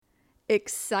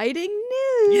Exciting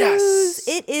news. Yes.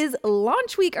 It is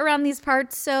launch week around these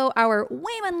parts, so our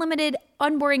WAIM Unlimited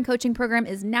onboarding coaching program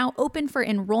is now open for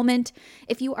enrollment.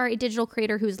 If you are a digital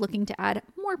creator who's looking to add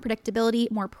more predictability,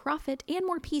 more profit, and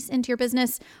more peace into your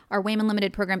business, our WAIM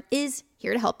Unlimited program is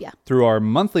here to help you. Through our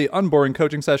monthly onboarding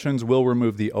coaching sessions, we'll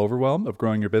remove the overwhelm of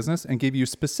growing your business and give you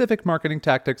specific marketing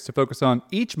tactics to focus on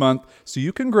each month so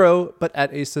you can grow, but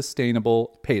at a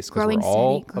sustainable pace. Because we're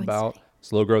all about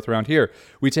slow growth around here.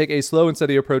 We take a slow and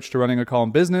steady approach to running a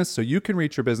calm business so you can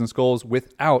reach your business goals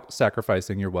without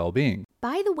sacrificing your well-being.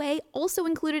 By the way, also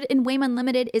included in WAIM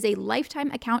Unlimited is a lifetime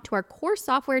account to our core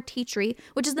software, Teachery,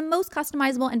 which is the most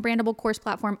customizable and brandable course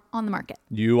platform on the market.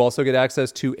 You also get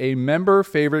access to a member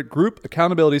favorite group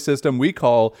accountability system we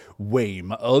call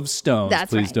WAIM of Stones.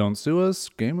 That's Please right. don't sue us,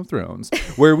 Game of Thrones,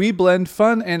 where we blend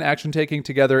fun and action taking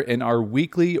together in our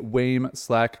weekly WAIM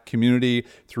Slack community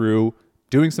through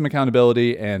doing some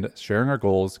accountability and sharing our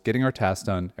goals, getting our tasks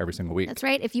done every single week. That's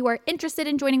right. If you are interested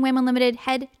in joining WAIM Unlimited,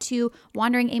 head to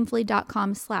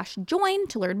wanderingaimfully.com/join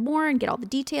to learn more and get all the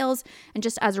details. And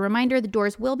just as a reminder, the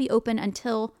doors will be open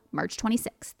until March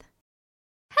 26th.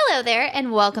 Hello there,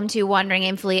 and welcome to Wandering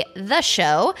Aimfully, the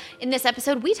show. In this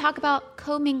episode, we talk about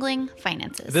co-mingling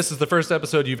finances. This is the first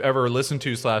episode you've ever listened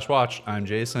to /watch. I'm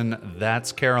Jason.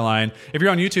 That's Caroline. If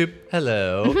you're on YouTube,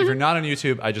 hello. If you're not on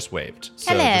YouTube, I just waved.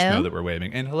 So Hello. just know that we're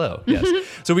waving. And hello. Yes.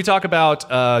 So we talk about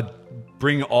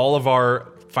bringing all of our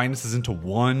finances into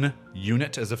one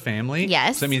unit as a family.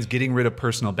 Yes. So that means getting rid of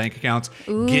personal bank accounts,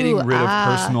 getting rid of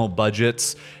personal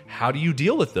budgets. How do you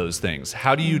deal with those things?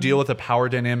 How do you deal with the power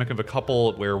dynamic of a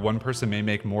couple where one person may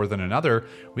make more than another?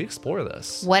 We explore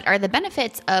this. What are the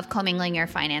benefits of commingling your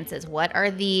finances? What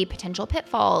are the potential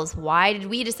pitfalls? Why did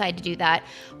we decide to do that?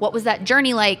 What was that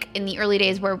journey like in the early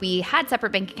days where we had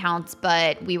separate bank accounts,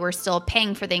 but we were still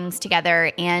paying for things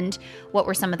together? And what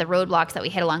were some of the roadblocks that we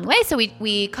hit along the way? So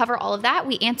we cover all of that.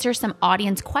 We answer some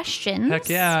audience questions. Heck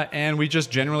yeah. And we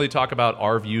just generally talk about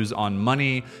our views on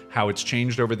money, how it's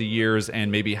changed over the years,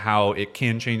 and maybe how it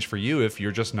can change for you if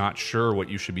you're just not sure what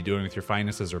you should be doing with your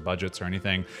finances or budgets or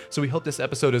anything. So we hope this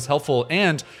episode is helpful.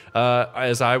 And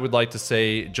as I would like to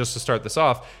say, just to start this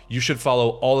off, you should follow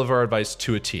all of our advice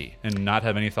to a T and not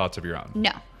have any thoughts of your own.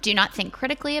 No. Do not think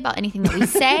critically about anything that we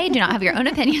say. Do not have your own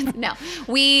opinions. No.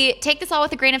 We take this all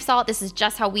with a grain of salt. This is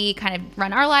just how we kind of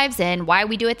run our lives and why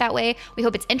we do it that way. We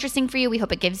hope it's interesting for you. We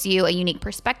hope it gives you a unique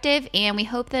perspective. And we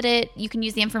hope that you can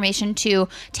use the information to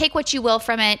take what you will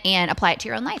from it and apply it to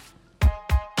your own life.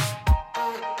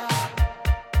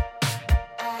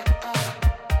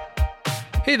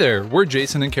 Hey there, we're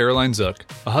Jason and Caroline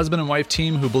Zook, a husband and wife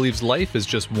team who believes life is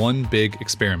just one big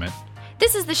experiment.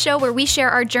 This is the show where we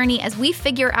share our journey as we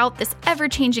figure out this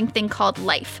ever-changing thing called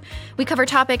life. We cover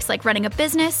topics like running a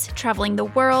business, traveling the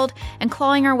world, and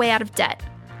clawing our way out of debt,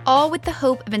 all with the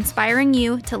hope of inspiring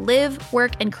you to live,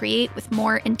 work, and create with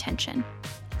more intention.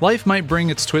 Life might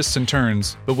bring its twists and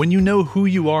turns, but when you know who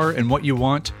you are and what you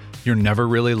want, you're never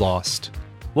really lost.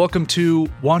 Welcome to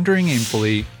Wandering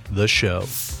Aimfully, the show.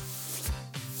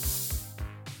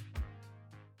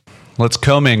 Let's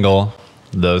commingle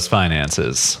those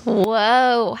finances.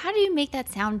 Whoa, how do you make that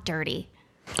sound dirty?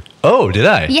 Oh, did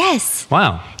I? Yes.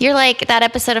 Wow. You're like that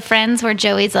episode of Friends where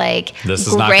Joey's like, This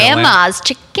is not gonna land. Grandma's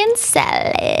chicken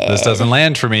salad. This doesn't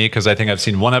land for me because I think I've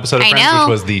seen one episode of I Friends, know. which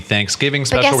was the Thanksgiving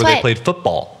special guess where they what? played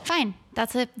football. Fine.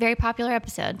 That's a very popular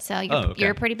episode, so Okay.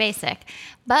 you're pretty basic.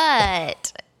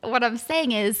 But what I'm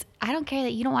saying is, I don't care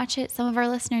that you don't watch it. Some of our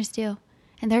listeners do.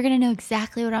 And they're going to know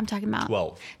exactly what I'm talking about.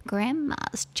 12.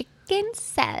 Grandma's chicken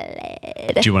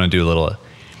salad. Do you want to do a little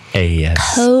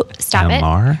Stop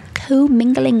it.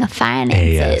 Co-mingling of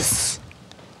finances.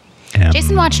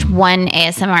 Jason watched one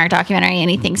ASMR documentary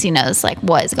and he thinks he knows like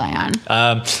what is going on.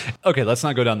 Okay, let's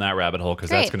not go down that rabbit hole because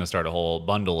that's Great. going to start a whole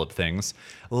bundle of things.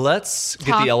 Let's get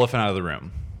Talk. the elephant out of the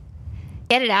room.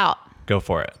 Get it out. Go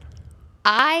for it.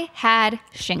 I had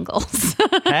shingles.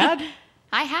 Had?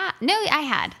 I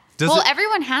had. Does well, it-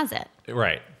 everyone has it.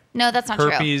 Right. No, that's not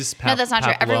Herpes, true. No, that's not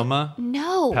true. papilloma?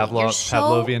 No. you're so-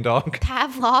 Pavlovian dog?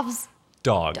 Pavlov's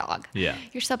Dog. dog. Yeah.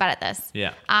 You're so bad at this.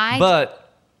 Yeah.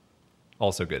 But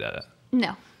also good at it.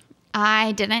 no,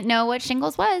 I didn't know what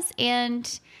shingles was.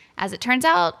 And as it turns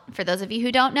out, for those of you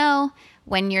who don't know,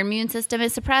 when your immune system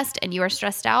is suppressed and you are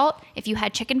stressed out, if you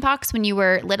had chickenpox when you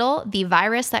were little, the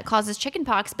virus that causes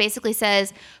chickenpox basically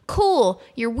says, cool,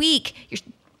 you're weak, you're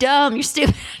dumb, you're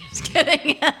stupid. Just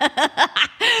kidding.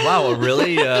 Wow,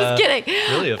 really? Just kidding.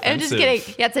 Really offensive. I'm just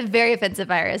kidding. Yeah, it's a very offensive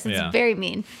virus. It's Yeah. very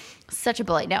mean. Such a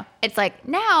bully. No, it's like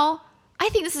now I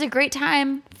think this is a great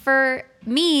time for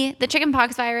me, the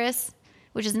chickenpox virus,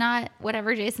 which is not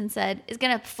whatever Jason said, is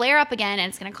going to flare up again, and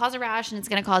it's going to cause a rash, and it's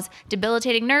going to cause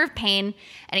debilitating nerve pain.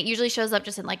 And it usually shows up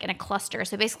just in a cluster.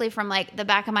 So basically from like the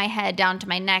back of my head down to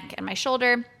my neck and my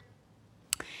shoulder.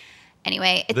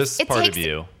 Anyway, this part of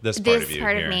me,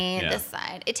 this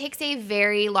side. It takes a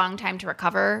very long time to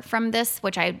recover from this,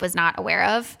 which I was not aware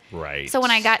of. Right. So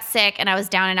when I got sick and I was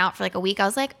down and out for like a week, I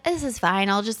was like, this is fine.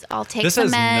 I'll take some meds. This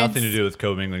has nothing to do with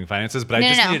co-mingling finances, but I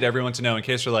just needed everyone to know in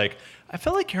case you're like, I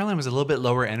felt like Caroline was a little bit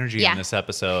lower energy in this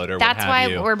episode, or that's what have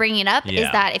you. That's why we're bringing it up, is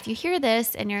that if you hear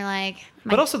this and you're like...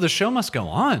 But also the show must go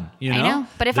on, you know? I know,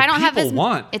 but if I don't have as...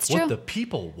 It's true. What the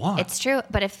people want. It's true,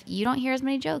 but if you don't hear as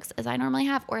many jokes as I normally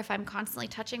have, or if I'm constantly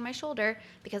touching my shoulder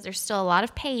because there's still a lot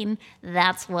of pain,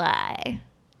 that's why.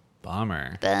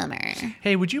 Bummer.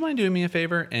 Hey, would you mind doing me a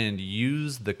favor and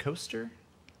use the coaster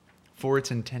for its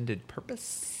intended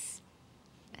purpose?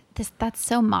 That's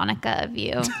so Monica of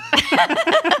you.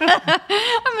 I'm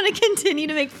going to continue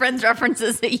to make Friends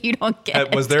references that you don't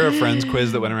get. Was there a Friends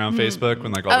quiz that went around Facebook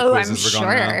when all the quizzes were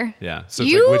going around? Yeah. So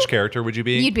it's which character would you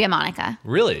be? You'd be a Monica.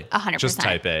 Really? 100%. Just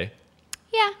type A?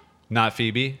 Yeah. Not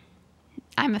Phoebe?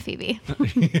 I'm a Phoebe.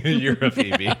 You're a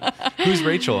Phoebe. Who's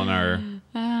Rachel in our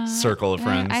circle of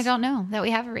friends? I don't know that we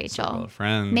have a Rachel. Circle of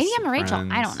friends. Maybe I'm a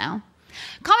Rachel. I don't know.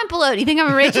 Comment below. Do you think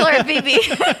I'm a Rachel or a Phoebe?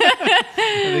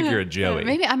 I think you're a Joey.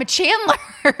 Maybe I'm a Chandler.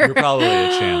 You're probably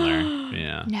a Chandler.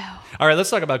 Yeah. No. All right, let's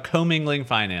talk about commingling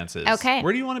finances. Okay.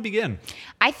 Where do you want to begin?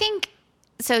 I think,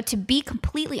 so to be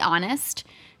completely honest,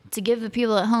 to give the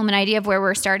people at home an idea of where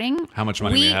we're starting. How much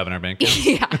money we have in our bank account?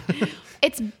 Yeah.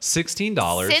 It's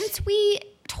 $16. Since we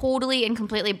totally and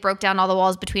completely broke down all the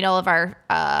walls between all of our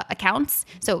accounts,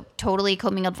 so totally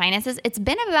commingled finances, it's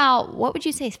been about, what would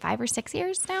you say, 5 or 6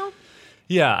 years now?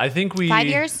 Yeah, I think 5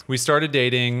 years? We started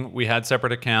dating. We had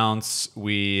separate accounts.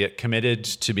 We committed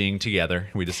to being together.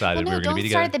 We decided we were going to be together.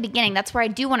 Don't start at the beginning. That's where I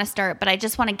do want to start, but I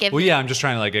just want to give... Well, yeah, I'm just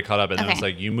trying to get caught up. And then it's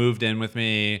you moved in with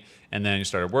me, and then you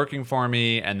started working for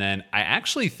me, and then I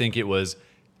actually think it was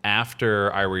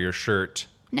after I Wear Your Shirt.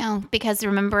 No, because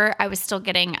remember, I was still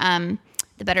getting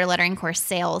the Better Lettering course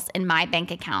sales in my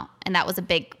bank account, and that was a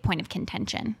big point of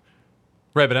contention.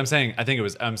 Right, but I'm saying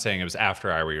it was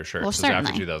after I Wear Your Shirt. Well, it was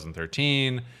after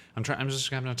 2013. I'm just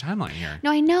having a timeline here.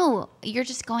 No, I know. You're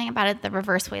just going about it the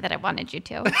reverse way that I wanted you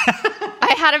to.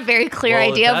 I had a very clear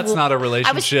idea. That's not a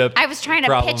relationship. I was trying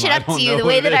to pitch it up to you the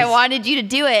way that I wanted you to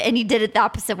do it, and you did it the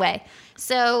opposite way.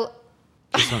 So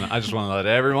I just want to let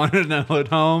everyone know at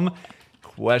home.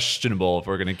 Questionable if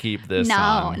we're going to keep this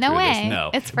on. No way. No.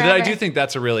 It's forever. But I do think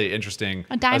that's a really interesting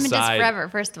A diamond is forever,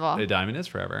 first of all. A diamond is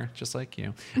forever, just like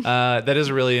you. That is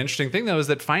a really interesting thing, though, is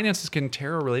that finances can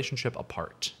tear a relationship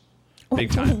apart.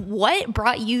 Big time. What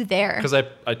brought you there? Because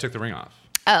I took the ring off.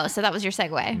 Oh, so that was your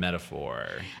segue. Metaphor.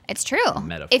 It's true.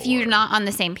 If you're not on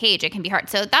the same page, it can be hard.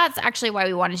 So that's actually why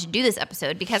we wanted to do this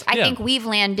episode, because I think we've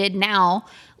landed now,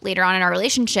 later on in our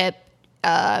relationship,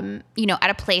 at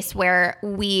a place where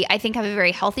we, I think, have a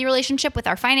very healthy relationship with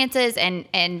our finances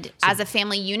and as a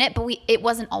family unit, but it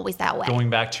wasn't always that way. Going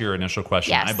back to your initial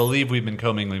question, yes. I believe we've been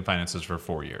commingling finances for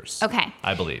 4 years. Okay.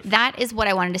 I believe. That is what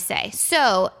I wanted to say.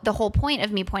 So the whole point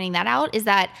of me pointing that out is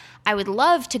that I would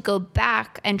love to go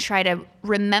back and try to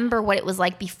remember what it was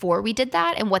like before we did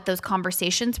that, and what those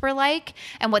conversations were like,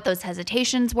 and what those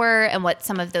hesitations were, and what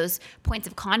some of those points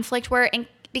of conflict were. And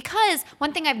because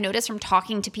one thing I've noticed from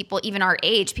talking to people, even our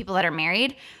age, people that are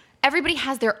married, everybody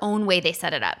has their own way they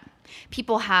set it up.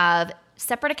 People have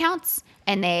separate accounts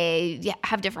and they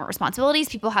have different responsibilities.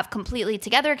 People have completely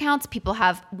together accounts. People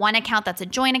have one account that's a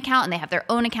joint account and they have their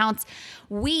own accounts.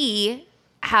 We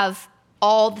have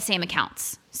all the same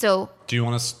accounts. So do you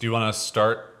want to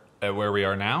start at where we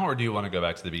are now, or do you want to go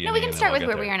back to the beginning? No, we can start with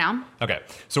where we are now. Okay.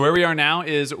 So where we are now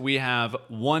is we have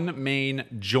one main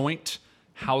joint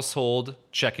household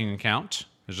checking account.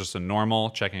 It's just a normal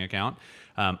checking account.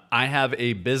 I have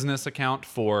a business account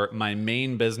for my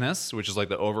main business, which is like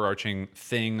the overarching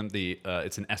thing.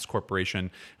 It's an S corporation.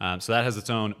 So that has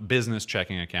its own business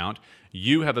checking account.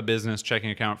 You have a business checking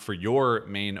account for your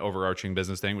main overarching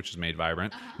business thing, which is Made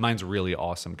Vibrant. Mine's a really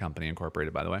awesome company,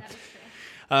 incorporated, by the way.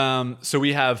 So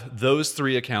we have those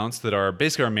 3 accounts that are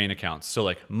basically our main accounts. So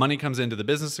like money comes into the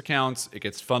business accounts, it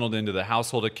gets funneled into the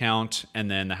household account, and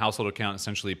then the household account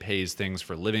essentially pays things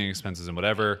for living expenses and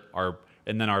whatever.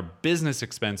 And then our business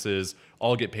expenses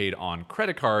all get paid on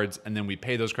credit cards, and then we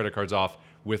pay those credit cards off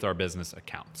with our business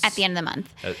accounts. At the end of the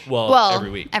month. Every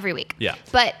week. Every week. Yeah.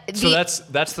 But so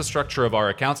that's the structure of our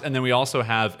accounts. And then we also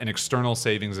have an external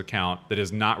savings account that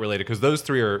is not related, because those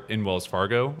three are in Wells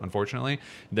Fargo, unfortunately.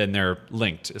 Then they're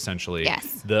linked, essentially.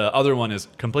 Yes. The other one is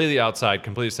completely outside,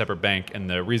 completely separate bank. And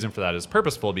the reason for that is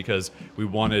purposeful, because we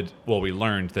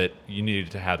learned that you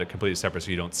needed to have it completely separate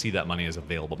so you don't see that money as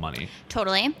available money.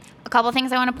 Totally. A couple of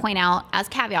things I want to point out as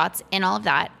caveats in all of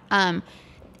that.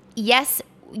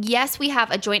 Yes, we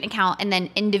have a joint account and then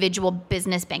individual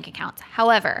business bank accounts.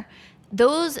 However,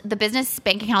 the business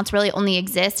bank accounts really only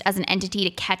exist as an entity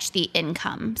to catch the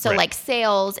income. So like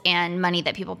sales and money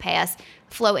that people pay us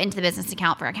flow into the business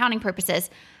account for accounting purposes.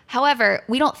 However,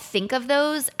 we don't think of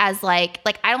those as like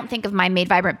I don't think of my Made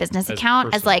Vibrant business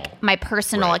account as like my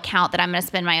personal account that I'm going to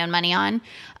spend my own money on.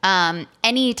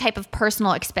 Any type of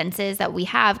personal expenses that we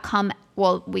have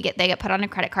they get put on a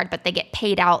credit card, but they get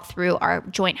paid out through our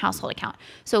joint household account.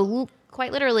 So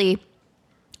quite literally,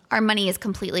 our money is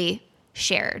completely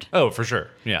shared. Oh, for sure.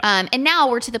 Yeah. And now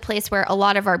we're to the place where a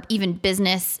lot of our even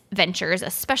business ventures,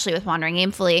 especially with Wandering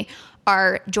Aimfully,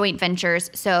 are joint ventures.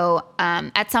 So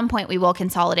at some point we will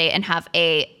consolidate and have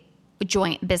a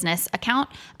joint business account.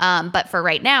 But for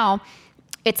right now,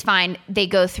 it's fine. They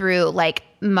go through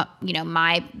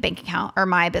my bank account or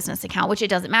my business account, which it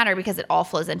doesn't matter because it all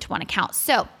flows into one account.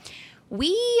 So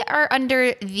we are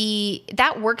under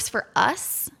that works for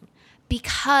us.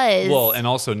 Because and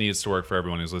also needs to work for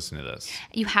everyone who's listening to this.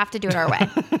 You have to do it our way,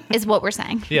 is what we're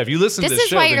saying. Yeah, if you listen to this show,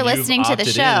 this is why you're listening to the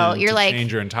show. You're like,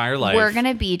 change your entire life. We're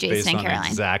gonna be Jason based and on Caroline.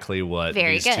 Exactly what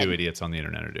these two idiots on the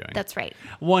internet are doing. That's right.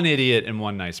 One idiot and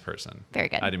one nice person. Very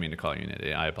good. I didn't mean to call you an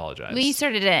idiot. I apologize. We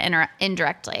started it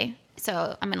indirectly,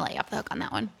 so I'm gonna let you off the hook on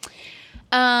that one.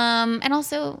 And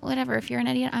also, whatever. If you're an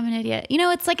idiot, I'm an idiot.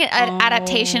 It's like an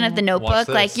adaptation of The Notebook.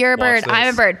 Like you're a bird,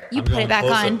 I'm a bird. You put it back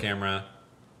on. Camera.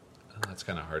 It's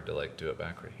kind of hard to do it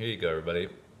backward. Here you go, everybody.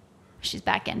 She's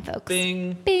back in, folks.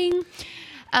 Bing. Bing.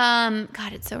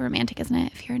 God, it's so romantic, isn't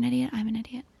it? If you're an idiot, I'm an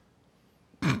idiot.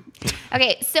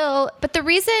 Okay, but the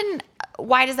reason,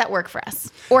 why does that work for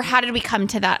us? Or how did we come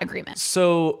to that agreement?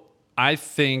 So I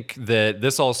think that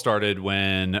this all started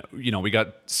when, we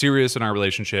got serious in our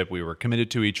relationship. We were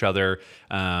committed to each other.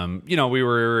 We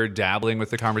were dabbling with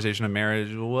the conversation of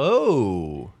marriage.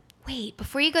 Whoa. Wait,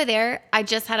 before you go there, I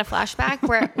just had a flashback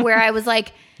where I was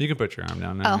like... You can put your arm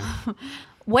down now. Oh.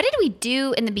 What did we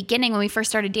do in the beginning when we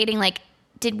first started dating? Like,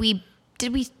 did we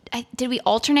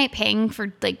alternate paying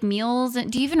for meals?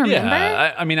 Do you even remember?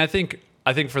 Yeah,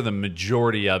 I think for the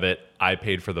majority of it, I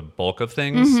paid for the bulk of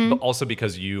things, but also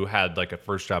because you had a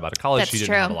first job out of college, That's you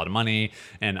didn't have a lot of money,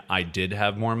 and I did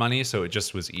have more money, so it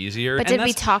just was easier. But did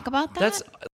we talk about that?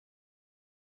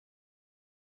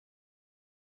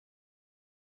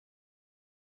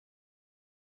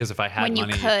 Because if I had when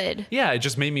money, you could. Yeah, it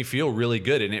just made me feel really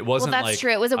good, and it wasn't that's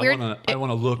true. It was a weird. I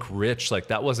want to look rich.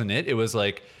 That wasn't it. It was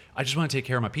I just want to take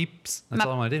care of my peeps. That's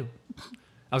all I want to do.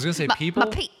 I was gonna say people,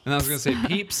 and I was gonna say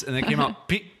peeps, and then it came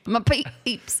out my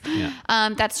peeps. Yeah.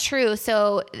 That's true.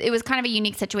 So it was kind of a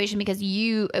unique situation because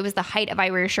it was the height of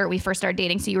I Wear Your Shirt. We first started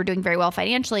dating, so you were doing very well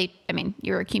financially. I mean,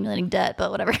 you were accumulating debt,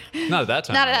 but whatever. Not at that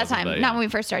time. Not at that time. But, yeah. Not when we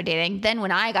first started dating. Then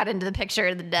when I got into the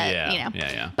picture, the debt.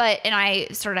 Yeah. And I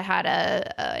sort of had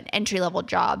an entry level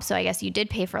job, so I guess you did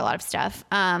pay for a lot of stuff.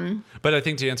 But I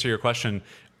think to answer your question,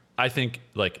 I think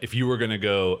if you were going to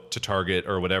go to Target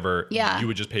or whatever, you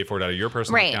would just pay for it out of your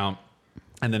personal account.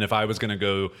 And then if I was going to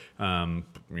go,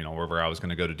 wherever I was going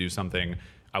to go to do something,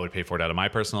 I would pay for it out of my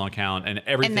personal account and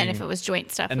everything. And then if it was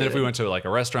joint stuff. And then if we went to a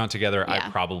restaurant together, I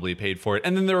probably paid for it.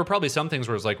 And then there were probably some things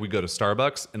where it's we go to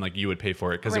Starbucks and you would pay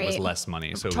for it because it was less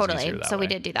money. So it was easier that way. We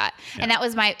did do that. Yeah. And that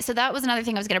was another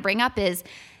thing I was going to bring up is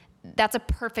that's a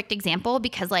perfect example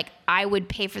because I would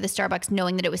pay for the Starbucks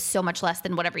knowing that it was so much less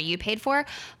than whatever you paid for.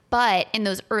 But in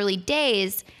those early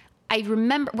days, I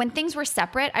remember when things were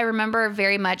separate, I remember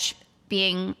very much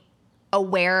being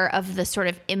aware of the sort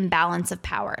of imbalance of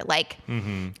power.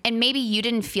 And maybe you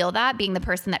didn't feel that being the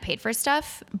person that paid for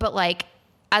stuff, but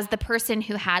as the person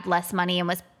who had less money and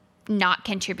was not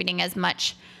contributing as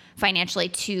much financially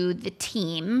to the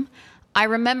team, I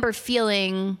remember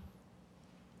feeling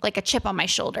like a chip on my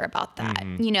shoulder about that,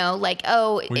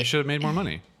 well, you should have made more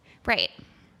money. Right.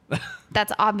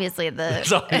 That's obviously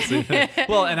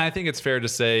well, and I think it's fair to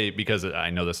say, because I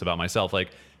know this about myself,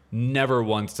 never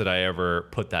once did I ever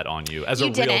put that on you as a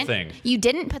real thing. You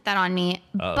didn't put that on me,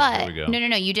 but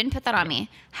no, you didn't put that on me.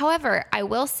 However, I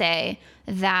will say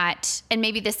that, and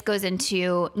maybe this goes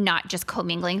into not just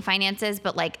commingling finances,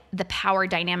 but the power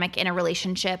dynamic in a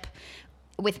relationship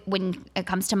when it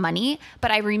comes to money.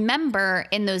 But I remember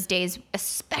in those days,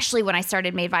 especially when I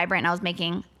started Made Vibrant and I was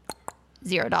making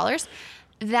 $0,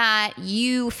 that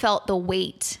you felt the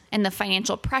weight and the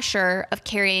financial pressure of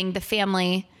carrying the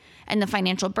family and the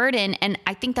financial burden. And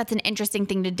I think that's an interesting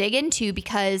thing to dig into,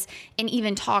 because in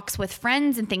even talks with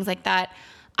friends and things like that,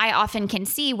 I often can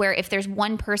see where if there's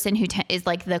one person who is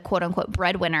like the quote unquote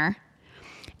breadwinner,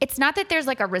 it's not that there's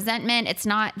like a resentment. It's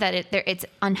not that it's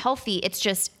unhealthy. It's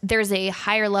just there's a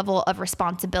higher level of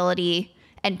responsibility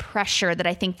and pressure that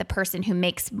I think the person who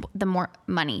makes the more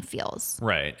money feels.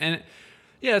 Right. And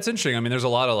yeah, it's interesting. I mean, there's a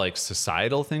lot of like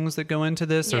societal things that go into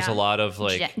this. There's a lot of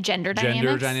like gender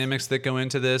dynamics that go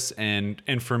into this. And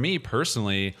for me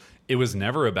personally, it was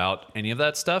never about any of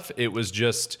that stuff. It was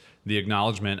just the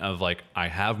acknowledgement of like, I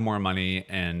have more money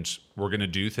and we're going to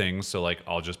do things. So like,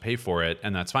 I'll just pay for it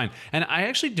and that's fine. And I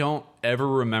actually don't ever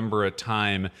remember a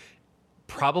time,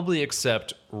 probably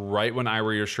except right when I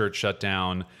Wear Your Shirt shut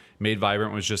down, Made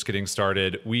Vibrant was just getting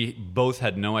started. We both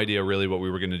had no idea really what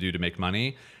we were going to do to make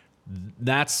money.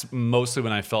 That's mostly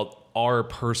when I felt our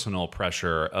personal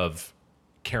pressure of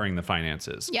carrying the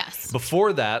finances. Yes.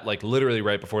 Before that, like literally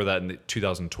right before that in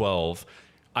 2012,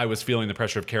 I was feeling the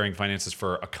pressure of carrying finances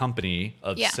for a company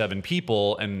of 7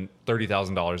 people and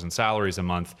 $30,000 in salaries a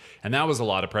month. And that was a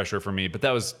lot of pressure for me, but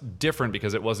that was different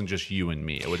because it wasn't just you and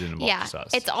me. It didn't involve just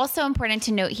us. It's also important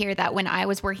to note here that when I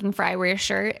was working for I Wear Your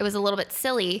Shirt, it was a little bit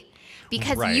silly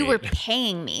because you were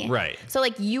paying me. Right. So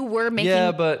like you were making.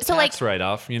 Yeah, but so tax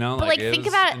write-off, you know? But like think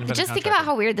about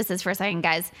how weird this is for a second,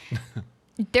 guys.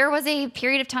 There was a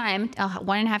period of time,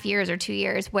 1.5 years or 2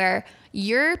 years, where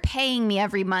you're paying me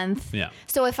every month. Yeah.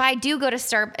 So if I do go to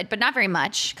Starbucks, but not very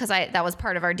much, because that was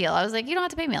part of our deal. I was like, you don't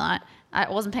have to pay me a lot. I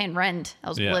wasn't paying rent. I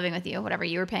was living with you, whatever.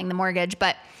 You were paying the mortgage,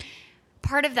 but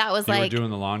part of that was you were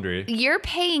doing the laundry. You're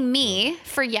paying me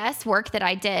for work that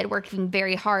I did, working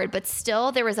very hard, but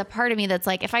still there was a part of me that's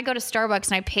like, if I go to Starbucks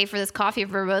and I pay for this coffee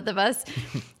for both of us,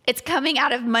 it's coming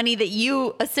out of money that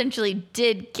you essentially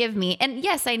did give me. And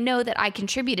yes, I know that I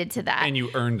contributed to that. And you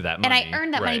earned that money. And I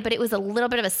earned that money, but it was a little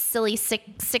bit of a silly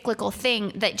cyclical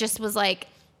thing that just was like,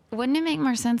 wouldn't it make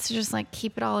more sense to just like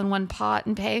keep it all in one pot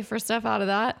and pay for stuff out of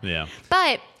that? Yeah.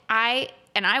 But I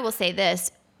will say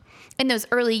this, in those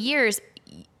early years,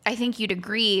 I think you'd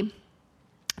agree,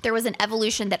 there was an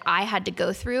evolution that I had to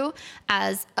go through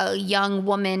as a young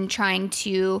woman trying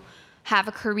to have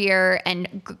a career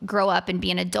and grow up and be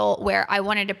an adult, where I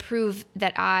wanted to prove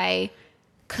that I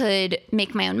could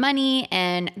make my own money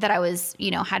and that I was,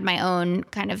 had my own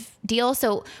kind of deal.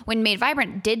 So when Made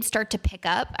Vibrant did start to pick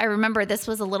up, I remember this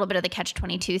was a little bit of the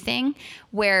catch-22 thing,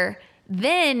 where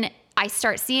then I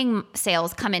start seeing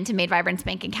sales come into Made Vibrant's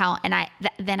bank account, and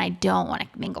then I don't want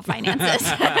to mingle finances.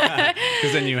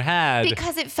 Because then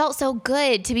because it felt so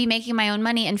good to be making my own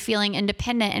money and feeling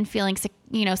independent and feeling,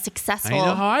 successful. I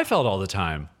know how I felt all the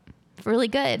time. Really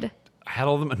good. I had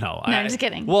all the no. I'm just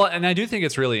kidding. Well, and I do think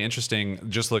it's really interesting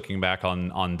just looking back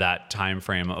on that time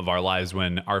frame of our lives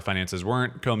when our finances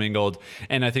weren't commingled.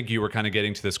 And I think you were kind of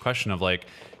getting to this question of like,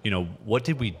 what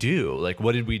did we do? Like,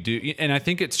 what did we do? And I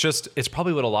think it's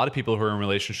probably what a lot of people who are in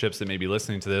relationships that may be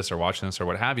listening to this or watching this or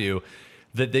what have you,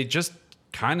 that they just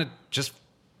kind of just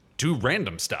do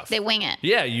random stuff. They wing it.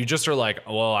 Yeah, you just are like,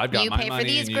 well, I've got you my pay money for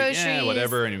these and groceries,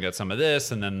 whatever, and you got some of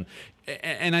this, and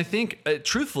I think,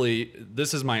 truthfully,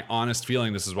 this is my honest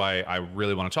feeling. This is why I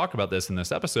really want to talk about this in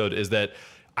this episode. Is that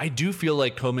I do feel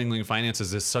like commingling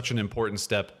finances is such an important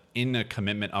step in a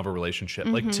commitment of a relationship.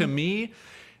 Mm-hmm. Like to me,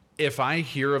 if I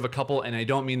hear of a couple, and I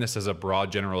don't mean this as a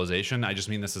broad generalization, I just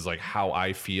mean this as like how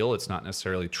I feel. It's not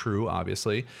necessarily true,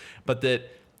 obviously, but that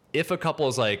if a couple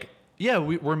is like, yeah,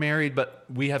 we're married, but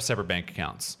we have separate bank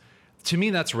accounts. To me,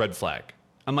 that's a red flag.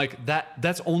 I'm like,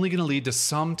 that's only going to lead to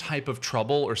some type of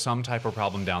trouble or some type of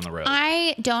problem down the road.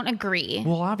 I don't agree.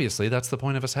 Well, obviously, that's the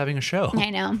point of us having a show.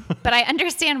 I know. But I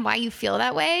understand why you feel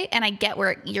that way, and I get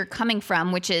where you're coming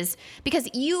from, which is because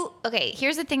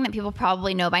here's the thing that people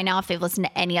probably know by now if they've listened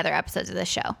to any other episodes of this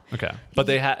show. Okay. But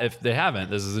if they haven't,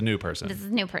 this is a new person. This is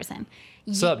a new person.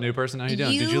 What's up, new person? How you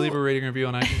doing? Did you leave a rating review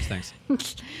on iTunes?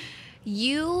 Thanks.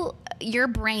 Your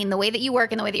brain, the way that you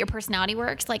work and the way that your personality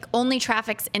works, like only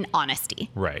traffics in honesty.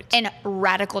 Right. And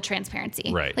radical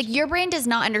transparency. Right. Like your brain does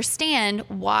not understand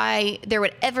why there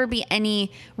would ever be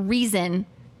any reason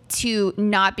to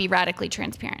not be radically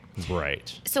transparent.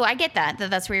 Right. So I get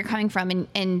that's where you're coming from,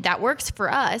 and that works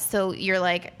for us. So you're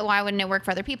like, why wouldn't it work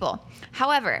for other people?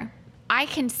 However, I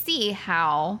can see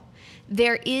how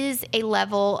there is a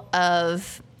level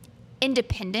of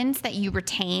independence that you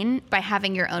retain by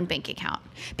having your own bank account,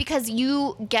 because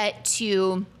you get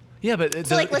to but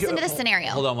listen to this scenario.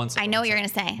 Hold on one second. I know what you're going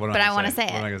to say, but I want to say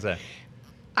it. What am I going to say?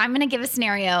 I'm going to give a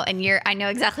scenario, and I know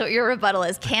exactly what your rebuttal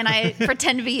is. Can I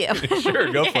pretend to be you?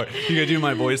 Sure, go for it. You got to do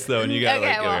my voice, though, and you got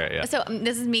okay, so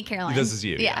this is me, Caroline. This is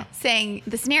you. Yeah. Saying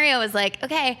the scenario is like,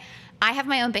 okay, I have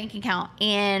my own bank account,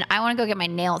 and I want to go get my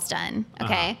nails done,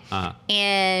 okay?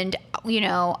 And,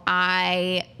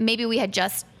 maybe we had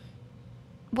just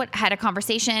had a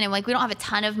conversation, and like we don't have a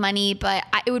ton of money, but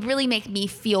it would really make me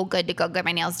feel good to go get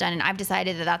my nails done, and I've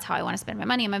decided that that's how I want to spend my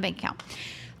money in my bank account.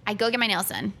 I go get my nails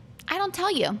done. I don't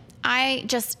tell you.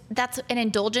 That's an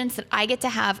indulgence that I get to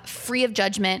have free of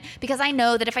judgment, because I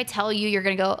know that if I tell you, you're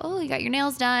going to go, oh, you got your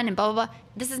nails done and blah, blah, blah.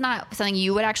 This is not something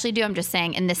you would actually do. I'm just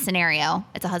saying in this scenario,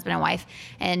 it's a husband and wife,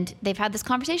 and they've had this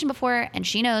conversation before, and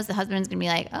she knows the husband's going to be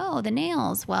like, oh, the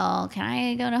nails. Well, can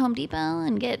I go to Home Depot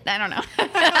and get, I don't know.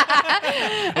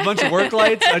 A bunch of work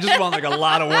lights? I just want like a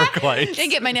lot of work lights. And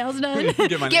get my nails done.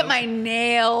 Get my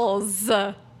nails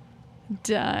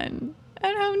done.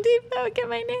 At Home Depot, get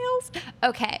my nails.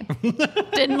 Okay.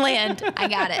 Didn't land. I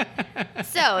got it.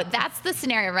 So that's the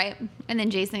scenario, right? And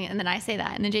then I say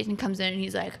that. And then Jason comes in and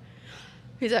he's like,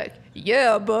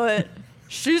 yeah, but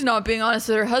she's not being honest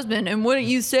with her husband. And wouldn't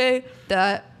you say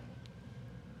that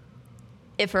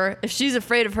if she's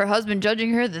afraid of her husband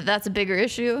judging her, that's a bigger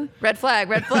issue? Red flag,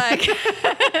 red flag.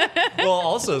 Well,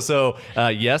 also, so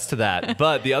yes to that.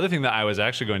 But the other thing that I was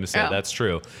actually going to say, that's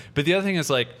true. But the other thing is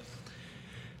like,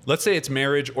 let's say it's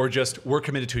marriage or just we're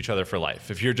committed to each other for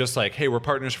life. If you're just like, hey, we're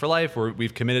partners for life,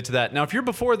 we've committed to that. Now, if you're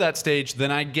before that stage,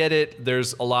 then I get it.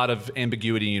 There's a lot of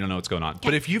ambiguity. You don't know what's going on. Okay.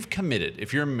 But if you've committed,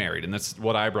 if you're married, and that's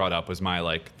what I brought up was my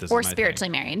like, this or is my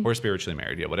spiritually thing. married. Or spiritually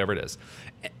married, yeah, whatever it is.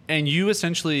 And you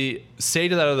essentially say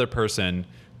to that other person,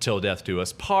 till death do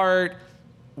us part,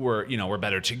 we're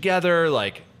better together,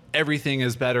 like everything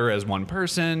is better as one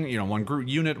person, one group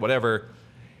unit, whatever.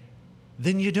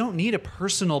 Then you don't need a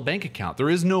personal bank account. There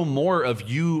is no more of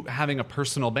you having a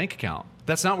personal bank account.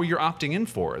 That's not what you're opting in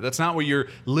for. That's not what you're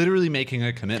literally making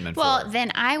a commitment for. Well,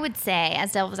 then I would say,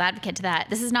 as devil's advocate to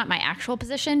that, this is not my actual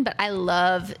position, but I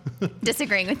love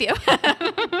disagreeing with you.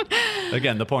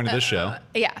 Again, the point of this show.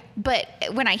 Yeah. But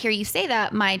when I hear you say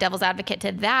that, my devil's advocate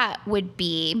to that would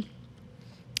be,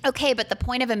 okay, but the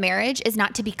point of a marriage is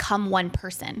not to become one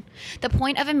person. The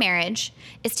point of a marriage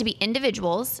is to be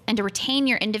individuals and to retain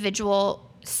your individual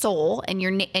soul and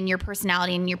your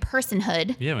personality and your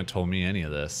personhood. You haven't told me any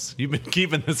of this. You've been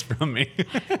keeping this from me.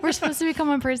 We're supposed to become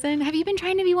one person. Have you been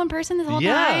trying to be one person this whole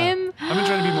time? I've been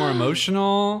trying to be more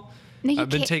emotional. No, I've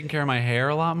been taking care of my hair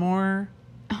a lot more.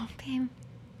 Oh, babe.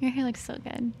 Your hair looks so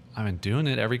good. I've been doing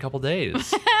it every couple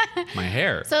days. My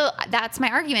hair. So that's my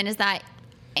argument, is that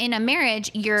in a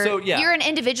marriage, you're an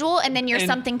individual, and then you're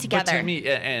something together. But to me,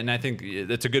 and I think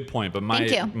that's a good point, but my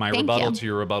rebuttal to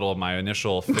your rebuttal, my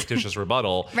initial fictitious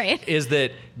rebuttal, right, is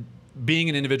that being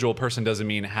an individual person doesn't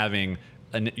mean having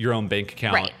your own bank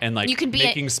account, right, and like you can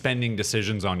making spending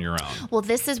decisions on your own. Well,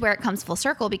 this is where it comes full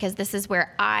circle, because this is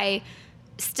where I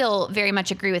still very much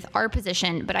agree with our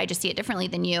position, but I just see it differently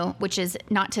than you, which is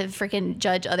not to freaking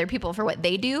judge other people for what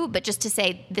they do, but just to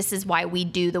say this is why we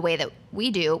do the way that we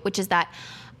do, which is that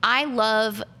I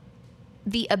love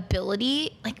the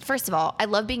ability, like, first of all, I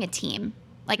love being a team.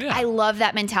 Like, I love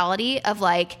that mentality of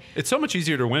like, it's so much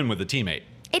easier to win with a teammate.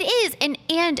 It is. And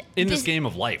in this game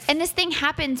of life. And this thing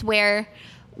happens where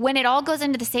when it all goes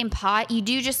into the same pot, you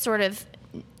do just sort of,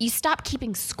 you stop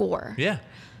keeping score. Yeah.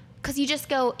 Because you just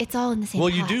go, it's all in the same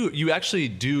pot. Well, you actually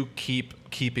do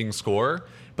keeping score,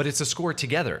 but it's a score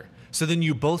together. So then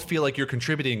you both feel like you're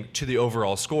contributing to the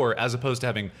overall score, as opposed to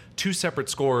having two separate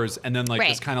scores and then like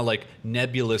this kind of like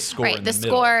nebulous score in the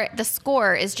middle. The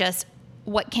score is just,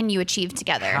 what can you achieve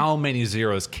together? How many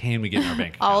zeros can we get in our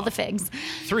bank account? All the figs.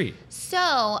 3.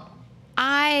 So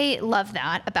I love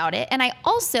that about it. And I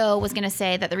also was going to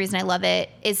say that the reason I love it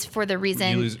is for the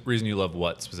reason you love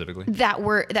what specifically? That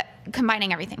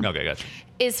combining everything. Okay, gotcha.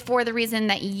 Is for the reason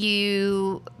that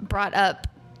you brought up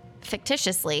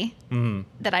fictitiously,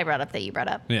 that I brought up, that you brought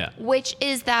up. Yeah. Which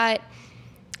is that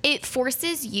it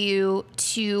forces you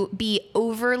to be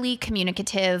overly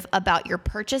communicative about your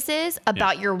purchases,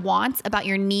 about your wants, about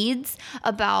your needs,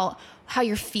 about how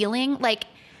you're feeling. Like,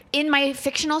 in my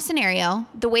fictional scenario,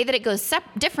 the way that it goes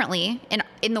differently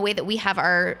in the way that we have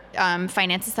our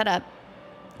finances set up.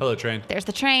 Hello, train. There's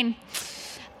the train.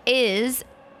 Is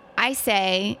I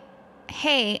say,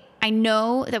 hey, I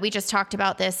know that we just talked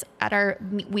about this at our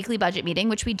weekly budget meeting,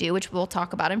 which we do, which we'll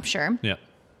talk about, I'm sure. Yeah.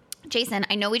 Jason,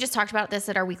 I know we just talked about this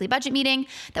at our weekly budget meeting,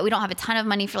 that we don't have a ton of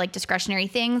money for like discretionary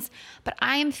things, but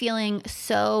I am feeling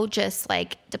so just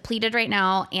like depleted right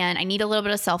now, and I need a little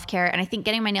bit of self-care. And I think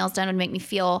getting my nails done would make me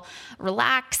feel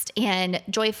relaxed and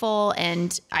joyful.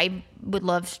 And I would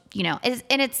love, and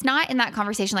it's not in that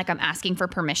conversation like I'm asking for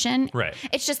permission. Right.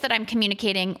 It's just that I'm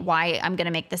communicating why I'm going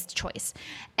to make this choice.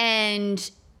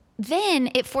 And then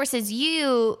it forces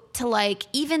you to like,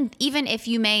 even if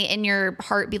you may in your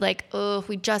heart be like, oh,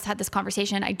 we just had this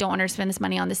conversation, I don't want to spend this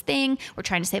money on this thing, we're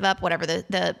trying to save up, whatever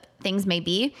the things may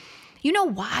be, you know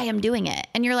why I'm doing it.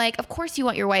 And you're like, of course you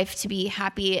want your wife to be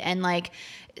happy and like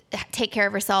take care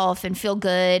of herself and feel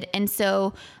good. And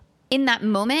so in that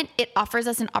moment, it offers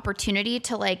us an opportunity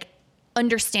to like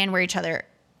understand where each other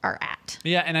are at.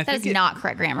 Yeah, and I think that is not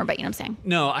correct grammar, but you know what I'm saying.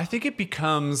 No, I think it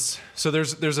becomes so.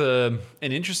 There's an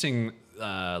interesting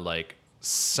like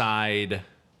side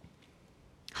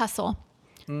hustle,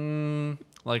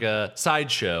 like a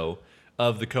sideshow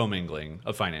of the commingling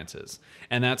of finances,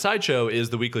 and that sideshow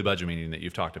is the weekly budget meeting that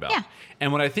you've talked about. Yeah.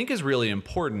 And what I think is really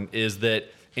important is that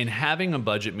in having a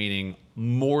budget meeting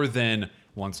more than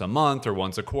once a month or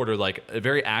once a quarter, like a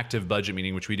very active budget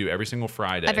meeting, which we do every single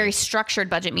Friday. A very structured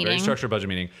budget meeting. Very structured budget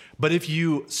meeting. But if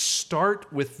you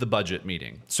start with the budget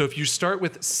meeting, so if you start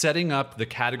with setting up the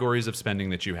categories of spending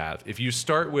that you have, if you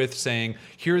start with saying,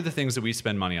 here are the things that we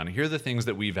spend money on, here are the things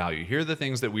that we value, here are the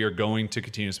things that we are going to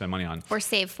continue to spend money on. Or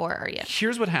save for, or yeah.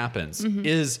 Here's what happens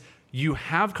is you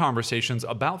have conversations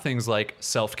about things like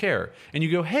self-care. And you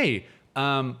go, hey,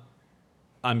 I'm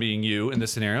being you in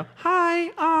this scenario.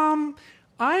 Hi,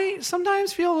 I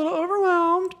sometimes feel a little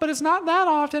overwhelmed, but it's not that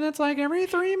often. It's like every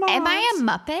 3 months. Am I a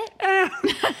Muppet?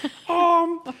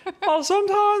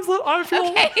 Sometimes I feel.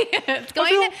 Okay, it's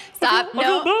going to stop. I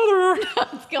feel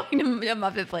better. It's going to a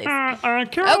Muppet place.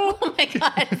 Carol, oh my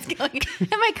God, it's going.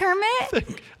 Am I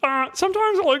Kermit?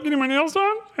 sometimes I like getting my nails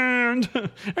done, and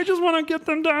I just want to get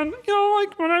them done,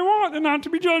 like when I want, and not to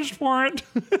be judged for it.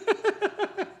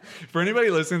 For anybody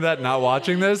listening to that, not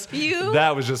watching this,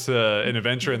 that was just an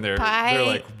adventure in there. They're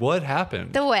like, what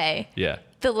happened? The way. Yeah.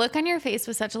 The look on your face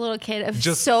was such a little kid of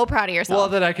just so proud of yourself. Well,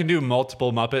 that I can do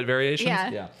multiple Muppet variations.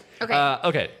 Yeah. Okay.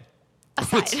 Okay.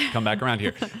 Let's come back around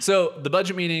here. So starting the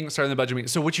budget meeting.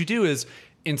 So what you do is,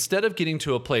 instead of getting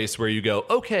to a place where you go,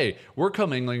 okay, we're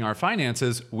commingling our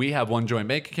finances, we have one joint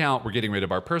bank account, we're getting rid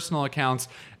of our personal accounts,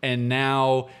 and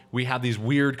now we have these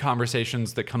weird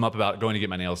conversations that come up about going to get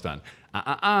my nails done.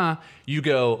 You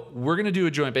go, we're going to do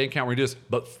a joint bank account, we're going to do this,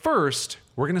 but first,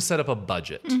 we're going to set up a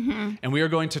budget. And we are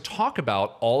going to talk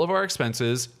about all of our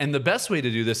expenses, and the best way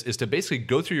to do this is to basically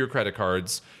go through your credit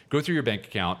cards, go through your bank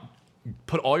account,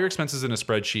 put all your expenses in a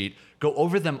spreadsheet, go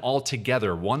over them all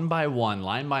together, one by one,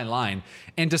 line by line,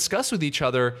 and discuss with each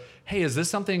other, hey, is this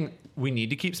something we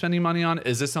need to keep spending money on?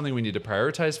 Is this something we need to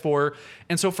prioritize for?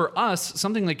 And so for us,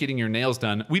 something like getting your nails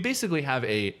done, we basically have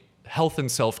a health and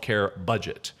self-care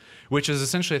budget, which is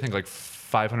essentially, I think, like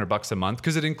 $500 a month,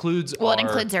 because it includes it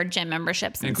includes our gym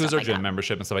memberships. It includes our gym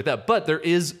membership and stuff like that. But there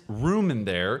is room in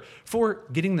there for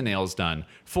getting the nails done.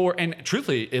 And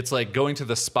truthfully, it's like going to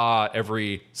the spa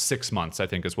every 6 months, I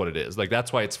think is what it is. Like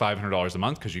that's why it's $500 a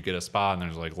month, because you get a spa and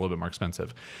there's like a little bit more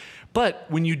expensive. But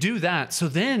when you do that, so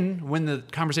then when the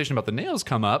conversation about the nails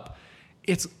come up,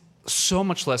 it's so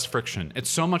much less friction. It's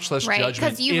so much less judgment.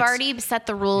 Because you've already set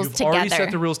the rules together. You've already set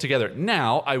the rules together.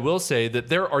 Now, I will say that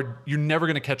you're never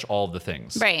going to catch all of the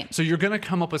things. Right. So you're going to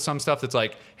come up with some stuff that's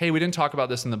like, hey, we didn't talk about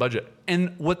this in the budget.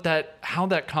 And how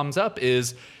that comes up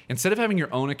is, instead of having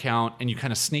your own account and you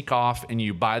kind of sneak off and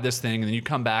you buy this thing and then you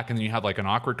come back and then you have like an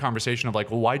awkward conversation of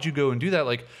like, well, why'd you go and do that?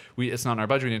 Like it's not in our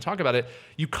budget. We didn't talk about it.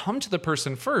 You come to the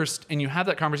person first and you have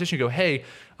that conversation. You go, hey,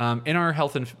 in our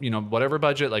health and, whatever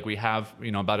budget, like we have,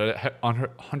 about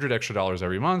 $100 extra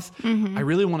every month. I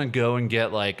really want to go and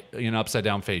get like, upside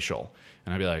down facial.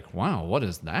 And I'd be like, wow, what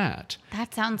is that?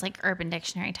 That sounds like Urban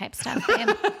Dictionary type stuff, babe.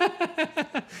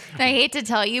 I hate to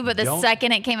tell you, but the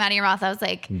second it came out of your mouth, I was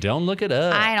like, don't look it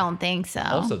up. I don't think so.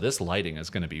 Also, this lighting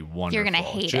is going to be wonderful. You're going to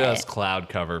hate it. Just cloud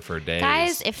cover for days.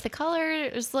 Guys, if the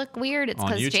colors look weird, it's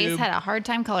because Jace had a hard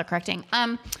time color correcting.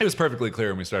 It was perfectly clear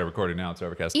when we started recording. Now it's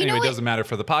overcast. Anyway, it doesn't matter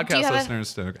for the podcast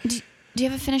listeners. Do you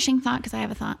have a finishing thought? Because I have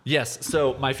a thought. Yes.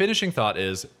 So my finishing thought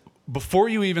is, before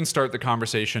you even start the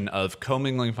conversation of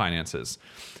commingling finances,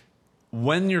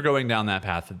 when you're going down that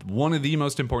path, one of the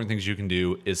most important things you can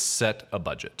do is set a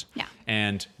budget. Yeah.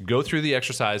 And go through the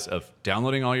exercise of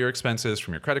downloading all your expenses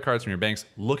from your credit cards, from your banks,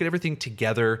 look at everything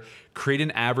together, create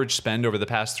an average spend over the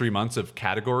past 3 months of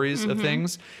categories of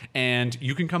things. And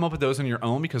you can come up with those on your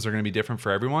own because they're going to be different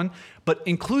for everyone. But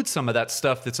include some of that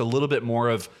stuff that's a little bit more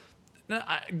of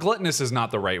gluttonous is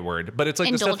not the right word, but it's like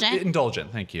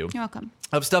indulgent. Thank you. You're welcome.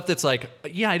 Of stuff that's like,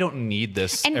 yeah, I don't need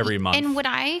this every month. And what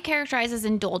I characterize as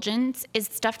indulgence is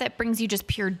stuff that brings you just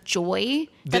pure joy.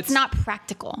 That's not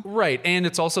practical. Right. And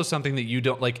it's also something that you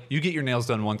don't like. You get your nails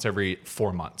done once every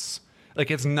 4 months. Like,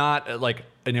 it's not like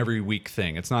an every week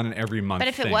thing. It's not an every month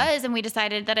thing. But if it was and we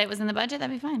decided that it was in the budget,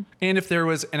 that'd be fine. And if there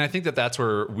was, and I think that that's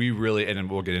where we really, and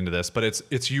we'll get into this, but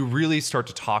it's you really start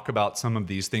to talk about some of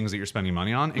these things that you're spending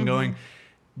money on and going,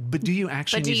 but do you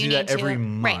actually need to do that every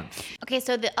month? Right. Okay,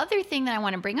 so the other thing that I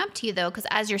want to bring up to you, though, because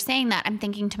as you're saying that, I'm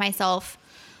thinking to myself,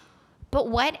 but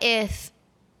what if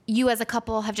you as a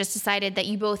couple have just decided that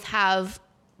you both have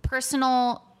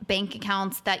personal bank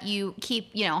accounts that you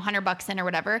keep, $100 in or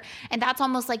whatever, and that's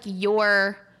almost like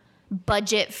your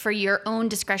budget for your own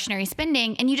discretionary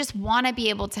spending, and you just want to be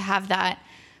able to have that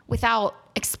without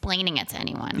explaining it to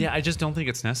anyone. Yeah, I just don't think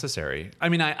it's necessary. I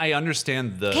mean, I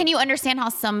understand the... Can you understand how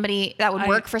that would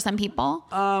work for some people?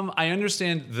 I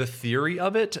understand the theory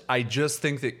of it. I just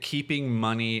think that keeping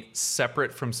money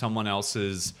separate from someone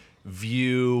else's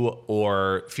view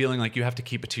or feeling like you have to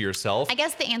keep it to yourself... I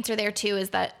guess the answer there, too,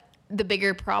 is that the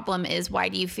bigger problem is, why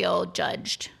do you feel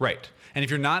judged? Right. And if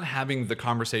you're not having the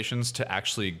conversations to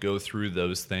actually go through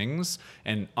those things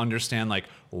and understand, like,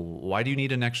 why do you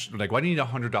need why do you need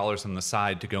 $100 on the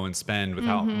side to go and spend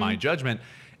without my judgment?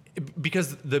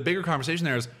 Because the bigger conversation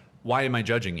there is, why am I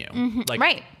judging you? Like,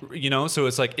 right. So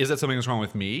it's like, is that something that's wrong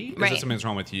with me? Is right. it something that's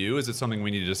wrong with you? Is it something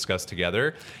we need to discuss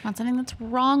together? Not something that's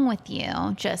wrong with you,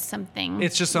 just something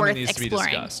It's just something that worth needs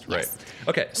exploring. to be discussed. Yes. Right.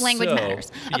 Okay. Language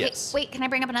matters. Okay, yes. wait, can I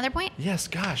bring up another point? Yes,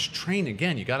 gosh, train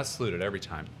again. You got to salute it every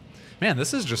time. Man,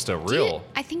 this is just a real...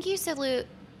 I think you salute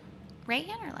right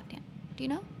hand or left hand. Do you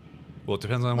know? Well, it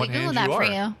depends on what hand you that are. for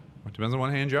you. It depends on what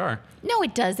hand you are. No,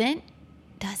 it doesn't.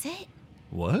 Does it?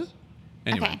 What?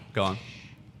 Anyway, Okay. Go on.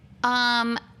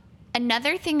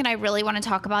 Another thing that I really want to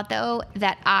talk about, though,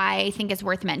 that I think is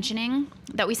worth mentioning,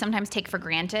 that we sometimes take for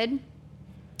granted,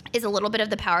 is a little bit of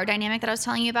the power dynamic that I was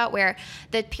telling you about, where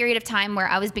the period of time where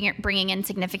I was bringing in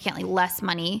significantly less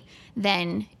money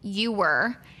than you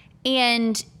were.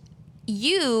 And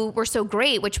you were so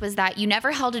great, which was that you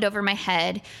never held it over my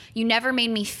head. You never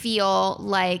made me feel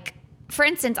like, for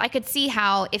instance, I could see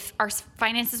how if our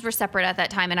finances were separate at that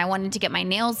time and I wanted to get my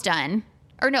nails done,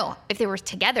 or no, if they were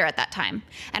together at that time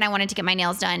and I wanted to get my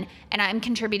nails done and I'm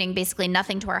contributing basically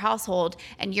nothing to our household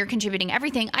and you're contributing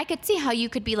everything, I could see how you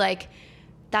could be like,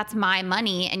 that's my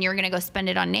money and you're going to go spend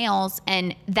it on nails,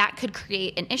 and that could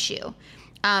create an issue.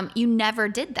 You never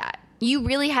did that. You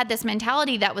really had this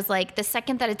mentality that was like, the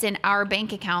second that it's in our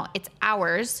bank account, it's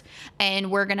ours and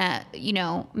we're going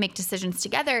to, make decisions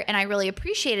together. And I really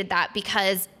appreciated that,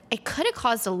 because it could have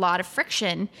caused a lot of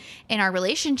friction in our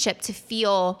relationship to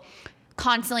feel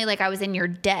constantly like I was in your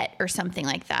debt or something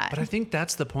like that. But I think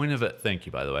that's the point of it. Thank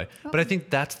you, by the way. But I think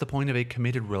that's the point of a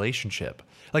committed relationship.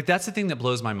 Like, that's the thing that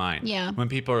blows my mind. Yeah. When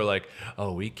people are like,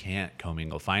 oh, we can't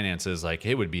commingle finances. Like,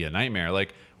 it would be a nightmare.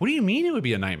 Like, what do you mean it would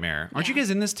be a nightmare? Aren't you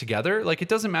guys in this together? Like, it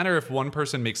doesn't matter if one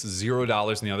person makes $0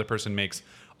 and the other person makes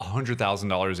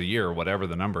 $100,000 a year or whatever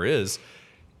the number is.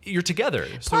 You're together.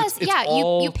 Plus, so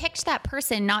it's you picked that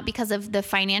person not because of the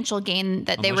financial gain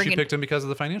that they were. You picked him because of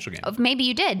the financial gain. Maybe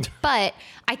you did, but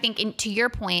I think to your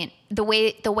point, the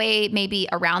way maybe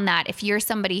around that, if you're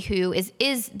somebody who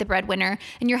is the breadwinner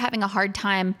and you're having a hard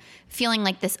time feeling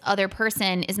like this other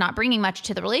person is not bringing much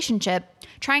to the relationship,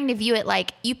 trying to view it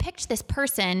like you picked this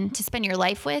person to spend your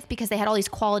life with because they had all these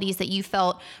qualities that you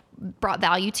felt brought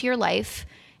value to your life.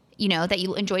 That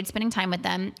you enjoyed spending time with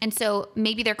them. And so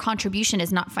maybe their contribution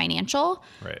is not financial,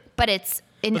 right? But it's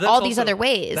in all these other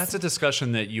ways. That's a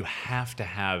discussion that you have to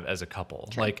have as a couple.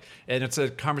 True. And it's a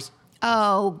conversation.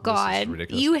 Oh God,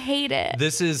 you hate it.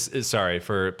 This is sorry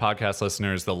for podcast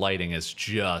listeners. The lighting is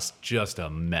just a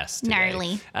mess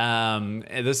today.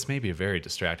 Gnarly. This may be a very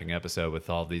distracting episode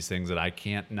with all these things that I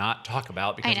can't not talk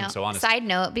about because I'm so honest. Side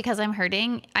note, because I'm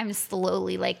hurting, I'm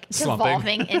slowly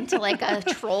devolving into like a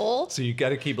troll. So you got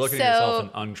to keep looking at yourself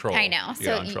and untroll. I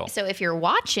know. So if you're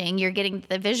watching, you're getting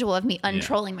the visual of me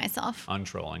untrolling myself.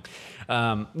 Untrolling.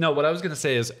 No, what I was going to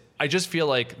say is, I just feel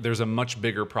like there's a much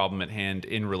bigger problem at hand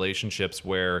in relationships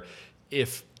where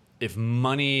if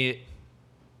money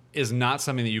is not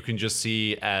something that you can just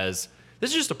see as,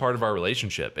 this is just a part of our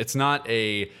relationship. It's not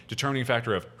a determining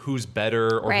factor of who's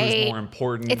better or who's more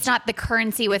important. It's not the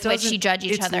currency with which you judge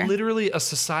each other. It's literally a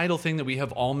societal thing that we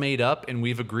have all made up, and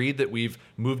we've agreed that we've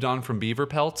moved on from beaver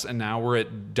pelts and now we're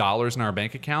at dollars in our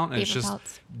bank account, and it's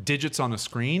just digits on a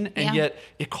screen. And yet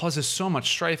it causes so much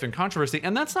strife and controversy.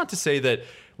 And that's not to say that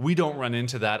we don't run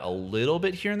into that a little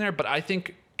bit here and there, but I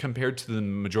think compared to the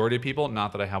majority of people,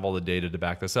 not that I have all the data to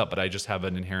back this up, but I just have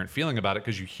an inherent feeling about it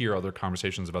because you hear other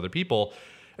conversations of other people.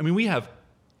 I mean, we have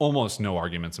almost no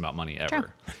arguments about money ever.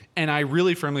 Sure. And I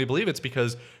really firmly believe it's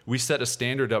because we set a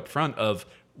standard up front of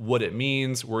what it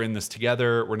means. We're in this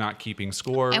together. We're not keeping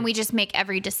score. And we just make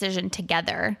every decision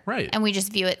together. Right. And we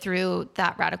just view it through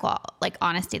that radical like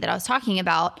honesty that I was talking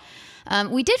about.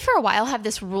 We did for a while have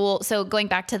this rule. So going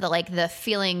back to the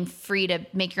feeling free to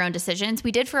make your own decisions,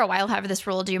 we did for a while have this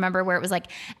rule. Do you remember where it was like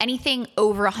anything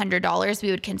over $100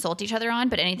 we would consult each other on,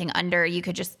 but anything under you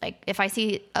could just like, if I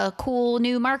see a cool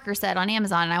new marker set on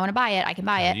Amazon and I want to buy it, I can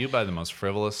buy it. You buy the most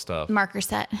frivolous stuff. Marker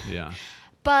set. Yeah.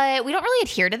 But we don't really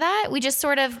adhere to that. We just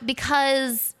sort of,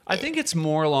 because I think it's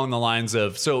more along the lines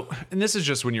of, and this is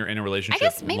just when you're in a relationship I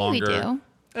guess maybe longer. we do.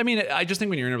 I mean, I just think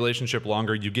when you're in a relationship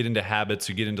longer, you get into habits,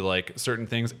 you get into like certain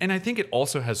things. And I think it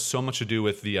also has so much to do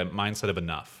with the mindset of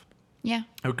enough. Yeah.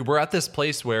 We're at this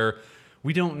place where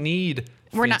we don't need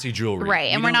fancy jewelry.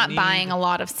 Right. And we're not buying a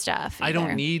lot of stuff either. I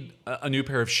don't need a new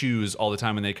pair of shoes all the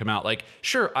time when they come out. Like,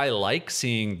 sure, I like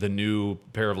seeing the new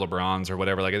pair of LeBrons or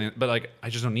whatever, but I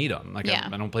just don't need them. Like, yeah.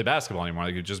 I don't play basketball anymore.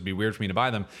 Like, it'd just be weird for me to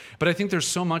buy them. But I think there's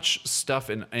so much stuff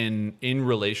in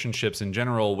relationships in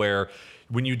general where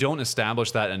when you don't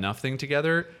establish that enough thing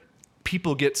together,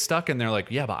 people get stuck and they're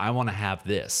like, yeah, but I want to have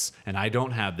this and I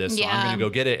don't have this. So I'm going to go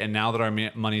get it. And now that our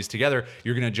money's together,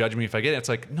 you're going to judge me if I get it. It's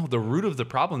like, no, the root of the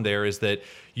problem there is that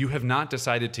you have not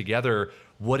decided together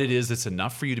what it is that's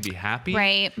enough for you to be happy.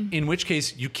 Right. In which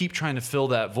case you keep trying to fill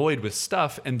that void with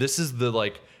stuff. And this is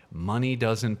the money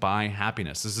doesn't buy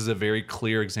happiness. This is a very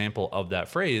clear example of that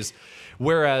phrase.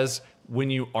 Whereas when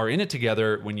you are in it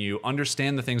together, when you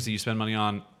understand the things that you spend money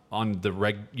on on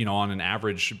an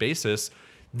average basis,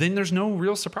 then there's no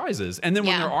real surprises. And then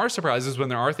when there are surprises, when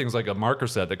there are things like a marker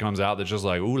set that comes out that's just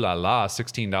like, ooh la la,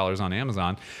 $16 on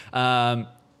Amazon.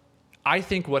 I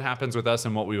think what happens with us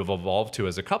and what we've evolved to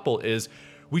as a couple is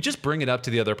we just bring it up to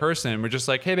the other person. We're just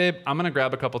like, hey babe, I'm going to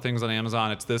grab a couple things on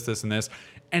Amazon. It's this, this, and this.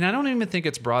 And I don't even think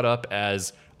it's brought up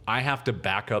as I have to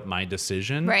back up my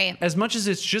decision. Right. As much as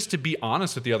it's just to be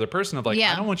honest with the other person of I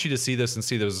don't want you to see this and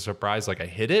see there's a surprise like I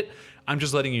hit it. I'm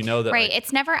just letting you know that. Right.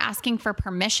 It's never asking for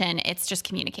permission. It's just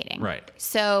communicating. Right.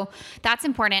 So that's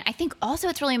important. I think also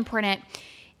it's really important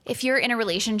if you're in a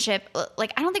relationship,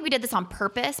 like I don't think we did this on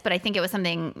purpose, but I think it was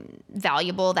something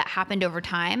valuable that happened over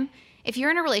time. If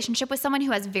you're in a relationship with someone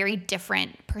who has very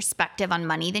different perspective on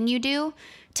money than you do,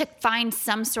 to find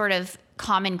some sort of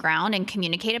common ground and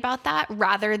communicate about that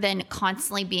rather than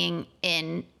constantly being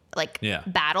in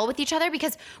battle with each other.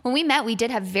 Because when we met, we did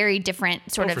have very different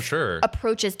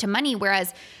approaches to money.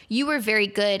 Whereas you were very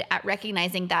good at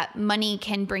recognizing that money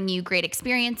can bring you great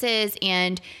experiences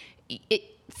and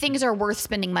things are worth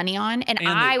spending money on. And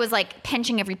I was like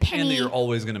pinching every penny. And that you're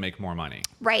always going to make more money.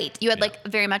 Right. You had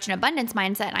very much an abundance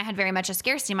mindset. And I had very much a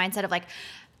scarcity mindset of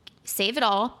save it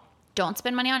all. Don't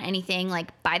spend money on anything.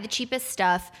 Buy the cheapest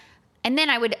stuff. And then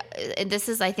this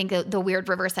is, I think, the weird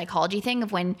reverse psychology thing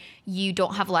of when you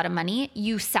don't have a lot of money,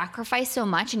 you sacrifice so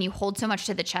much and you hold so much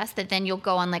to the chest that then you'll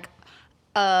go on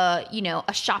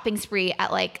a shopping spree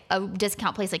at a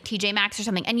discount place like TJ Maxx or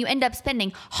something. And you end up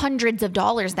spending hundreds of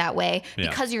dollars that way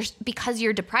because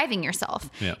you're depriving yourself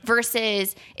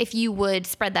versus if you would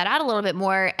spread that out a little bit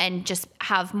more and just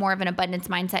have more of an abundance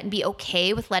mindset and be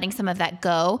okay with letting some of that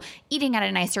go, eating at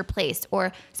a nicer place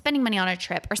or spending money on a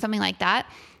trip or something like that.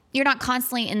 You're not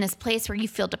constantly in this place where you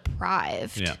feel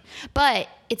deprived. Yeah. But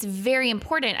it's very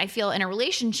important, I feel, in a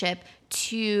relationship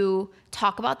to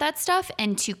talk about that stuff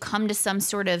and to come to some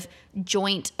sort of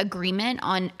joint agreement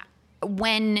on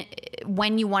when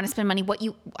you want to spend money,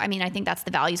 I think that's the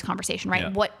values conversation,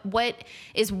 right? Yeah. What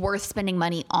is worth spending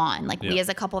money on? We as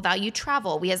a couple value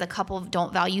travel. We as a couple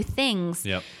don't value things.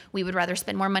 Yep. We would rather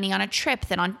spend more money on a trip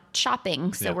than on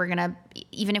shopping. So we're going to,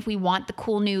 even if we want the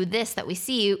cool new this that we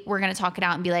see, we're going to talk it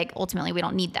out and be like, ultimately we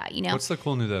don't need that, you know? What's the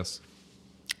cool new this?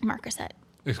 Marker set.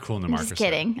 It's cool new marker set. Just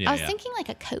kidding. Yeah, I was thinking like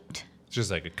a coat. It's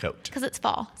just like a coat. Because it's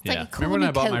fall. It's like a cool Remember when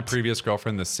I bought coat. my previous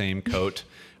girlfriend the same coat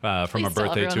from a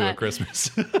birthday to a Christmas?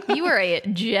 You were a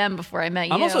gem before I met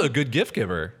you. I'm also a good gift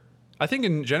giver. I think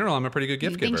in general, I'm a pretty good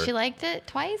gift giver. You think she liked it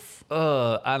twice? I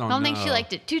don't know. I don't think she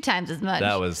liked it 2 times as much.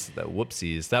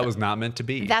 Whoopsies. That was not meant to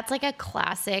be. That's like a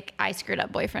classic I screwed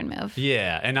up boyfriend move.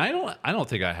 Yeah, and I don't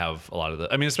think I have a lot of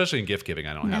the. I mean, especially in gift giving,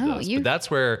 I don't have those. But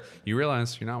that's where you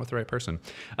realize you're not with the right person.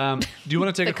 Do you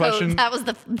want to take a question? That was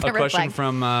the question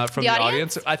from the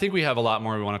audience. I think we have a lot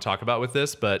more we want to talk about with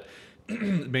this, but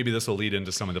maybe this will lead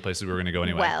into some of the places we're going to go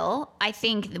anyway. Well, I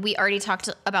think we already talked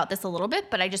about this a little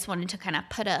bit, but I just wanted to kind of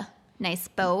put a nice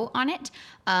bow on it.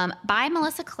 By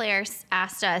Melissa Claire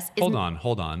asked us. Hold on.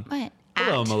 What?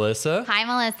 Hello, Melissa. Hi,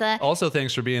 Melissa. Also,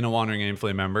 thanks for being a Wandering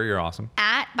Aimfully member. You're awesome.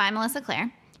 At by Melissa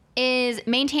Claire. Is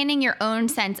maintaining your own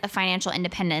sense of financial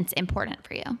independence important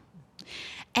for you?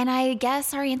 And I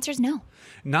guess our answer is no.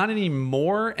 Not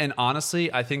anymore. And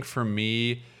honestly, I think for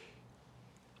me,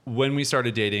 when we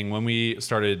started dating, when we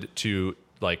started to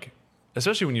like,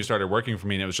 especially when you started working for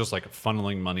me, and it was just like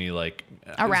funneling money, like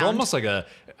around.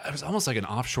 It was almost like an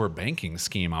offshore banking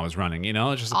scheme I was running, you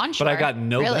know, just onshore. But I got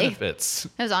no Really? benefits.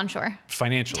 It was onshore.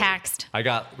 Financially. Taxed. I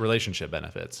got relationship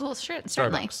benefits. Well, sure,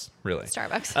 certainly. Starbucks, really.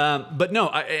 Starbucks. But no,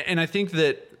 I think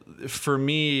that for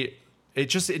me,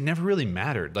 it never really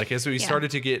mattered. Like as we started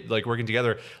to get like working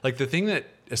together, like the thing that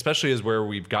especially is where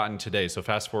we've gotten today. So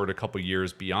fast forward a couple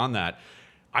years beyond that,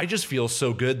 I just feel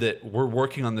so good that we're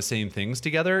working on the same things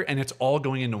together and it's all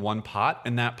going into one pot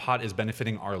and that pot is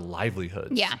benefiting our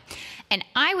livelihoods. Yeah. And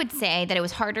I would say that it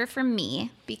was harder for me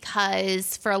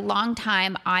because for a long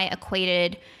time I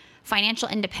equated financial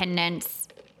independence.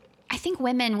 I think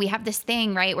women, we have this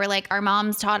thing, right? Where like our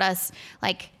moms taught us,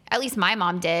 like at least my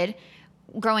mom did.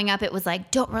 Growing up, it was like,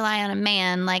 don't rely on a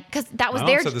man, like, because that was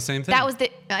My mom said the same thing. That was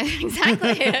the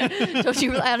exactly. Don't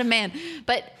you rely on a man?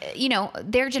 But you know,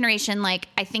 their generation, like,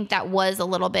 I think that was a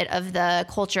little bit of the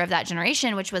culture of that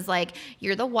generation, which was like,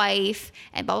 you're the wife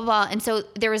and blah blah blah. And so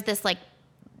there was this like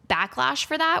backlash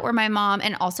for that, where my mom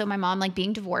like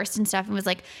being divorced and stuff, and was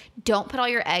like, don't put all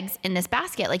your eggs in this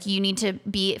basket. Like, you need to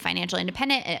be financially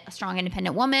independent, a strong,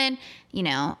 independent woman. You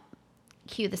know.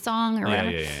 Cue the song or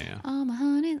whatever. Yeah. Oh, my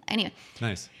honey. Anyway.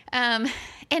 Nice. And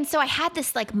so I had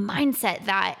this like mindset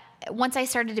that once I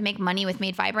started to make money with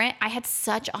Made Vibrant, I had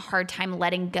such a hard time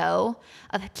letting go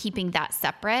of keeping that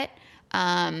separate.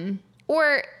 And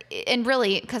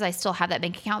really, because I still have that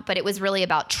bank account, but it was really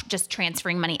about just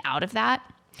transferring money out of that.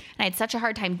 And I had such a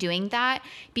hard time doing that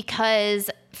because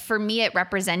for me, it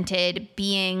represented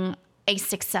being a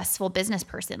successful business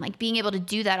person, like being able to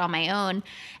do that on my own.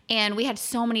 And we had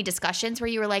so many discussions where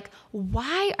you were like,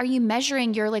 why are you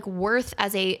measuring your like worth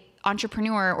as a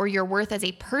entrepreneur or your worth as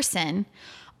a person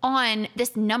on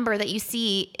this number that you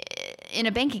see in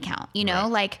a bank account? You know,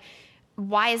 right. Like,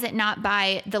 why is it not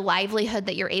by the livelihood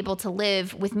that you're able to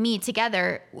live with me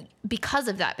together because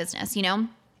of that business, you know?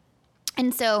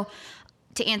 And so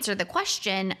to answer the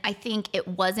question, I think it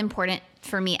was important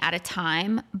for me at a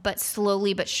time, but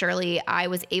slowly but surely I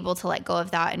was able to let go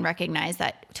of that and recognize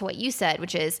that, to what you said,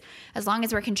 which is as long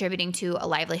as we're contributing to a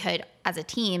livelihood as a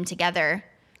team together,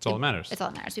 it's all that matters. It's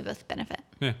all that matters. We both benefit.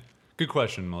 Yeah. Good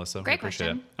question, Melissa. Great I appreciate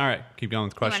question. it. All right. Keep going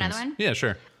with questions. another one? Yeah,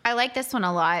 sure. I like this one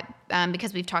a lot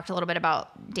because we've talked a little bit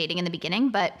about dating in the beginning,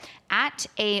 but at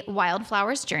a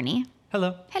Wildflowers Journey,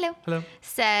 Hello.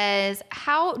 says,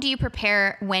 how do you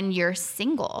prepare when you're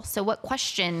single? So what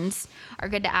questions are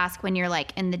good to ask when you're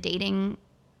like in the dating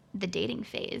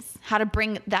phase? How to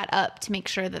bring that up to make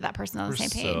sure that person's on the same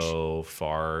page. So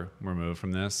far removed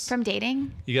from this. From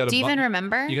dating? Do you even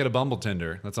remember? You got a Bumble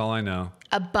Tinder. That's all I know.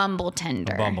 A Bumble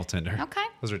Tinder. A Bumble Tinder. Okay.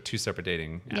 Those are two separate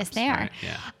dating apps. Yes, they are. Right?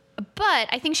 Yeah. But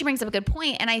I think she brings up a good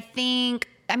point, and I think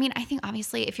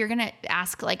obviously if you're going to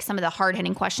ask like some of the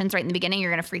hard-hitting questions right in the beginning, you're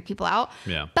going to freak people out.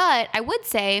 Yeah. But I would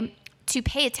say to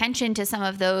pay attention to some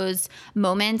of those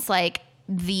moments, like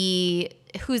the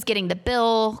who's getting the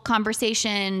bill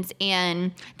conversations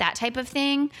and that type of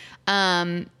thing,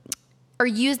 or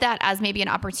use that as maybe an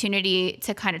opportunity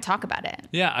to kind of talk about it.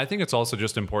 Yeah, I think it's also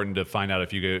just important to find out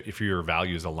if your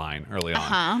values align early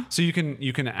on. So you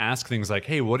can ask things like,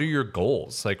 "Hey, what are your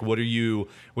goals? Like, what do you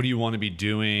want to be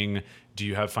doing? Do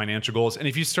you have financial goals?" And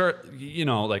if you start,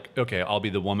 like, okay, I'll be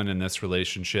the woman in this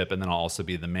relationship, and then I'll also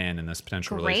be the man in this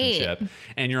potential relationship,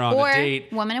 and you're on a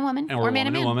date, woman and woman, or man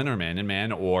woman and woman, or man and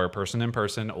man, or person and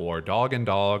person, or dog and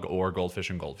dog, or goldfish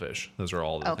and goldfish. Those are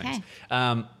all the things.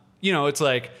 It's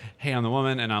like, hey, I'm the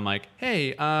woman, and I'm like,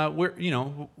 hey, what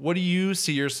do you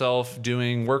see yourself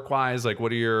doing work-wise? Like,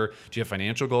 do you have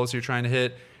financial goals you're trying to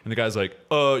hit? And the guy's like,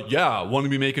 yeah, I want to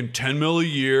be making 10 mil a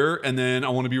year, and then I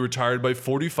want to be retired by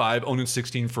 45, owning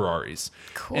 16 Ferraris.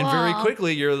 Cool. And very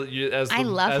quickly, as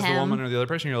the woman or the other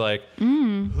person, you're like,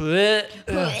 and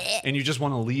you just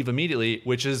want to leave immediately,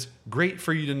 which is great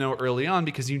for you to know early on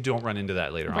because you don't run into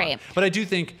that later on. But I do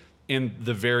think in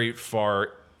the very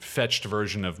far-fetched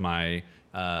version of my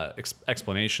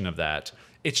explanation of that,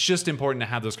 it's just important to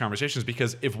have those conversations,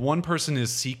 because if one person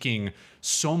is seeking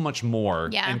so much more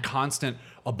and constant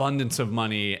abundance of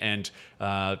money and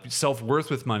self-worth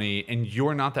with money, and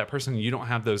you're not that person, you don't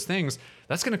have those things,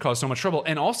 that's going to cause so much trouble.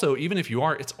 And also, even if you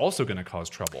are, it's also going to cause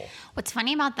trouble. What's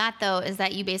funny about that, though, is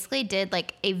that you basically did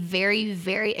like a very,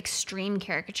 very extreme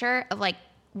caricature of like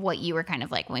what you were kind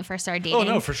of like when we first started dating. Oh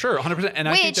no, for sure, 100%. And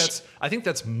Which, I think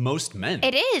that's most men.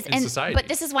 It is, in society. But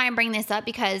this is why I'm bringing this up,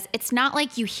 because it's not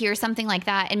like you hear something like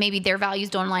that and maybe their values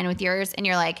don't align with yours, and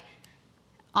you're like,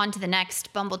 on to the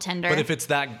next Bumble Tinder. But if it's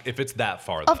that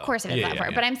far, though. Of course it is that far.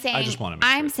 Yeah. But I'm saying, I just want to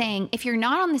make sure. saying if you're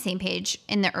not on the same page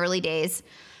in the early days,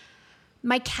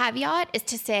 my caveat is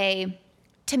to say,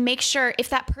 to make sure if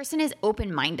that person is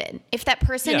open-minded, if that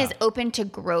person is open to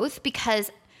growth,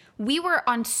 because we were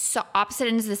on opposite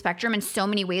ends of the spectrum in so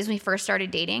many ways when we first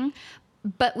started dating,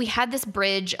 but we had this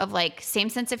bridge of like same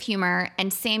sense of humor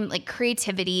and same like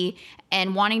creativity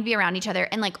and wanting to be around each other,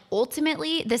 and like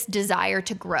ultimately this desire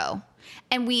to grow.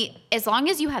 And as long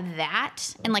as you have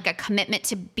that and like a commitment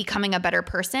to becoming a better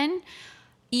person,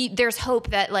 there's hope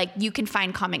that like you can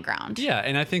find common ground. Yeah.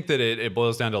 And I think that it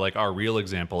boils down to like our real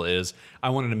example is I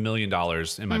wanted $1 million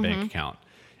in my bank account.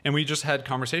 And we just had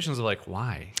conversations of like,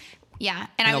 why? Yeah.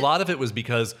 And a lot of it was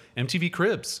because MTV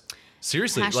Cribs.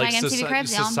 Seriously, Hashtag like MTV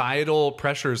Cribs, societal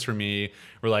pressures for me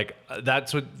were like,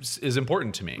 that's what is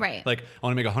important to me. Right. Like, I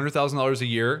want to make $100,000 a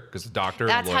year because a doctor.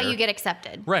 That's and lawyer. how you get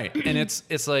accepted. Right. And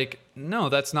it's like, no,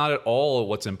 that's not at all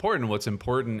what's important. What's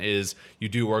important is you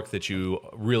do work that you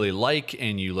really like,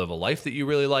 and you live a life that you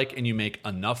really like, and you make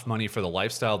enough money for the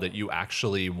lifestyle that you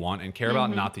actually want and care about,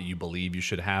 not that you believe you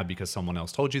should have because someone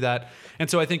else told you that.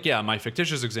 And so I think, my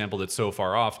fictitious example that's so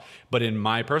far off, but in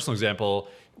my personal example,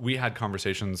 we had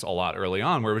conversations a lot early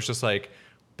on where it was just like,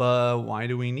 but why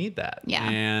do we need that? Yeah.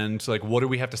 And like, what do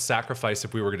we have to sacrifice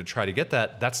if we were going to try to get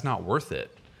that? That's not worth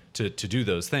it to do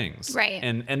those things. Right.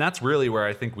 And that's really where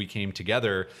I think we came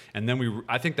together. And then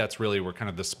I think that's really where kind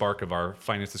of the spark of our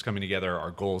finances coming together,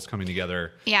 our goals coming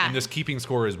together. Yeah. And this keeping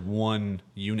score is one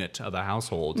unit of a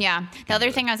household. Yeah. The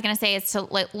other thing I was going to say is to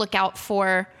look out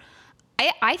for,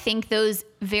 I think those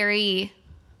very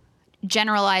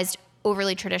generalized,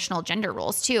 overly traditional gender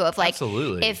roles too, of like,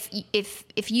 absolutely.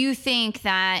 If you think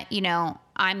that,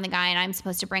 I'm the guy and I'm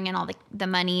supposed to bring in all the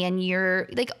money, and you're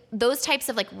like those types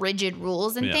of like rigid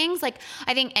rules and things, like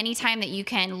I think anytime that you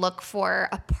can look for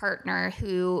a partner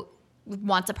who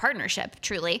wants a partnership,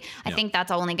 truly, I think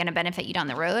that's only going to benefit you down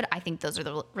the road. I think those are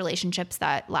the relationships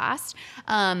that last.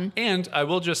 And I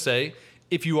will just say,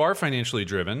 if you are financially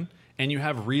driven and you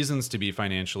have reasons to be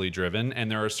financially driven,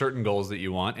 and there are certain goals that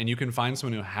you want, and you can find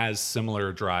someone who has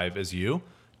similar drive as you,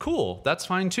 cool, that's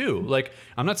fine too. Like,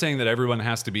 I'm not saying that everyone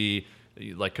has to be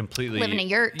like completely live in a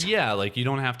yurt. Yeah, like you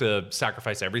don't have to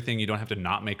sacrifice everything. You don't have to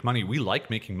not make money. We like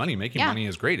making money. Making money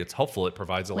is great. It's helpful. It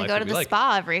provides a life that we like. We go to the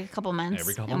spa every couple months.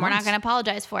 And we're not going to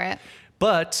apologize for it.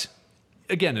 But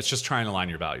again, it's just trying to align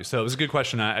your values. So it was a good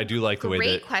question. I do like the way that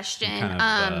great question. You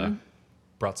kind of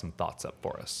brought some thoughts up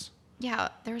for us. Yeah,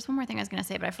 there was one more thing I was going to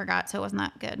say, but I forgot, so it wasn't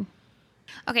that good.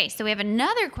 Okay, so we have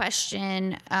another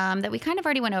question that we kind of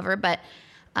already went over, but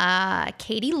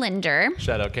Katie Linder.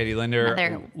 Shout out Katie Linder.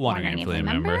 Another Wandering Flame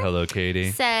member. Hello,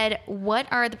 Katie. Said, what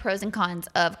are the pros and cons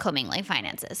of commingling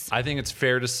finances? I think it's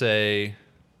fair to say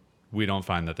we don't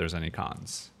find that there's any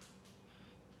cons.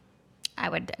 I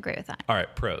would agree with that. All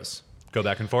right, pros. Go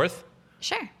back and forth?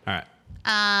 Sure. All right.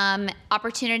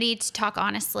 Opportunity to talk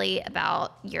honestly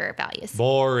about your values.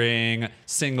 Boring.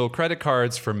 Single credit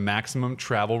cards for maximum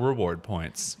travel reward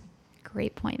points.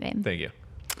 Great point, babe. Thank you.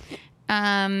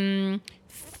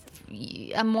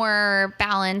 A more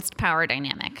balanced power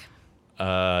dynamic.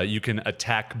 You can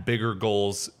attack bigger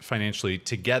goals financially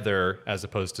together as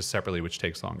opposed to separately, which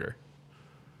takes longer.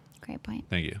 Great point.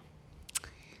 Thank you.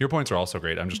 Your points are also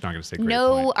great. I'm just not going to say great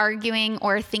No point. arguing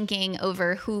or thinking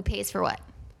over who pays for what.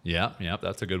 Yeah,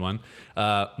 that's a good one.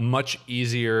 Much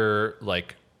easier,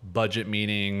 like budget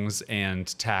meetings and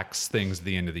tax things at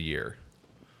the end of the year.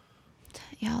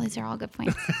 Yeah, these are all good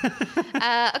points. Okay,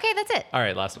 that's it. All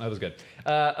right, last one. That was good.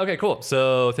 Okay, cool.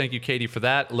 So thank you, Katie, for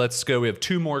that. Let's go. We have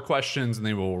 2 more questions, and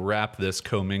then we'll wrap this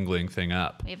commingling thing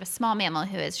up. We have a small mammal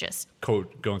who is just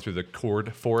Going through the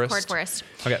cord forest. Cord forest.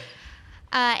 Okay.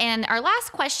 And our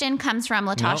last question comes from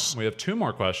Latasha. No, we have 2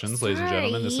 more questions, ladies and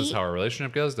gentlemen. This is how our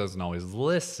relationship goes. Doesn't always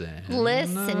listen.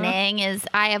 Listening is,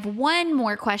 I have one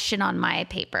more question on my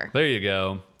paper. There you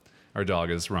go. Our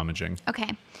dog is rummaging.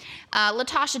 Okay.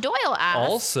 Latasha Doyle asks.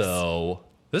 Also,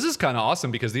 this is kind of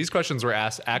awesome because these questions were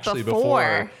asked actually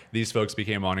before these folks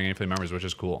became Wandering Flame members, which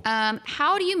is cool.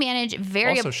 How do you manage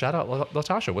variable... Also, shout out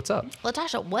Latasha. What's up?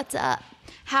 Latasha, what's up?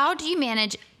 How do you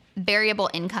manage variable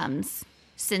incomes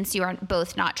since you are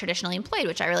both not traditionally employed,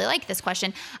 which I really like this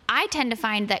question. I tend to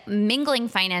find that mingling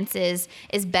finances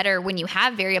is better when you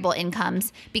have variable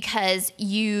incomes because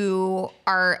you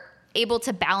are able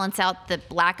to balance out the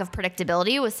lack of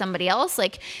predictability with somebody else.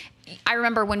 Like, I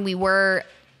remember when we were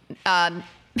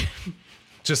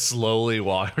just slowly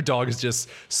walk. Our dog is just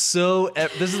this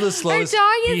is the slowest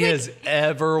dog is he has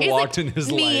ever walked in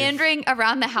his life. Meandering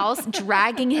around the house,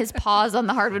 dragging his paws on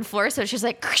the hardwood floor. So it's just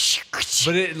like.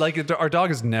 But our dog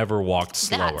has never walked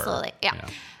slower. Absolutely, yeah.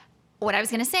 What I was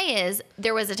going to say is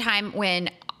there was a time when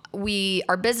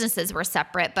our businesses were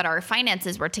separate, but our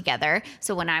finances were together.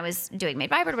 So when I was doing Made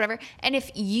Vibrant or whatever, and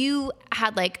if you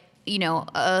had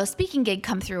a speaking gig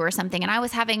come through or something, and I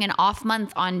was having an off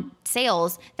month on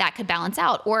sales, that could balance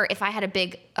out. Or if I had a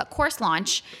big course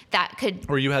launch, that could.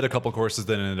 Or you had a couple courses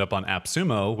that ended up on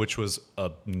AppSumo, which was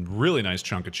a really nice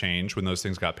chunk of change when those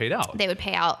things got paid out. They would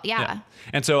pay out, yeah.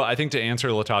 And so I think to answer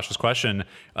Latasha's question,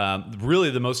 really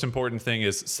the most important thing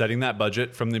is setting that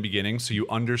budget from the beginning so you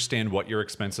understand what your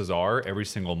expenses are every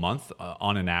single month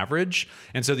on an average.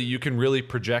 And so that you can really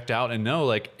project out and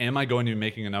know, am I going to be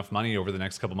making enough money over the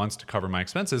next couple months to cover my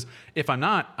expenses? If I'm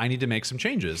not, I need to make some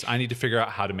changes. I need to figure out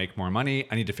how to make more money.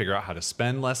 I need to figure out how to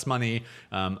spend less money.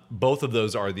 Both of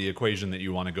those are the equation that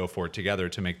you want to go for together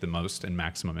to make the most and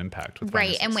maximum impact with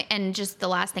finances. Right. And just the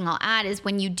last thing I'll add is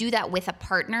when you do that with a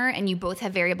partner and you both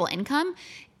have variable income,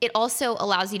 it also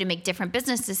allows you to make different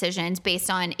business decisions based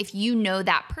on if you know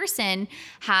that person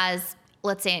has,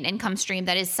 let's say, an income stream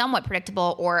that is somewhat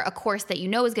predictable or a course that you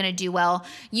know is going to do well,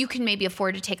 you can maybe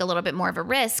afford to take a little bit more of a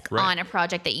risk on a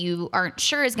project that you aren't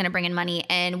sure is going to bring in money.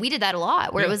 And we did that a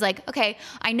lot where it was like, okay,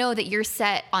 I know that you're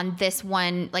set on this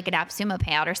one, like an AppSumo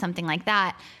payout or something like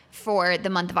that for the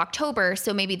month of October.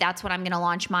 So maybe that's when I'm going to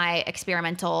launch my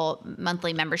experimental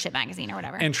monthly membership magazine or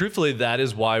whatever. And truthfully, that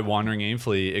is why Wandering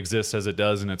Aimfully exists as it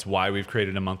does. And it's why we've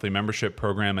created a monthly membership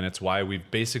program. And it's why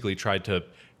we've basically tried to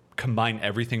combine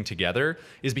everything together,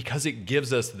 is because it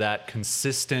gives us that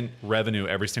consistent revenue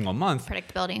every single month.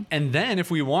 Predictability. And then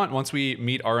if we want, once we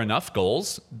meet our enough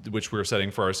goals, which we're setting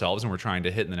for ourselves and we're trying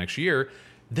to hit in the next year,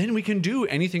 then we can do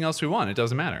anything else we want. It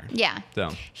doesn't matter. Yeah. So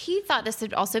he thought this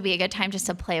would also be a good time just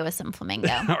to play with some flamingo.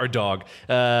 Our dog.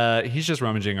 He's just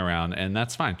rummaging around, and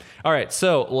that's fine. All right.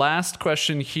 So last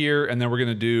question here, and then we're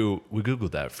going to we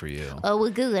Googled that for you. Oh, we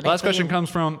Googled it. Last question comes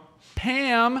from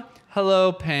Pam.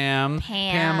 Hello, Pam.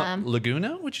 Pam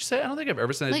Laguna, would you say? I don't think I've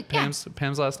ever said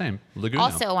Pam's last name. Laguna.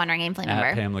 Also a Wandering Aimfully member.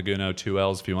 At Pam Laguna, 2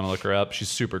 L's if you want to look her up. She's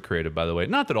super creative, by the way.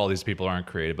 Not that all these people aren't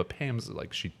creative, but Pam's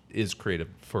she is creative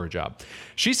for her job.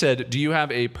 She said, do you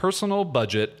have a personal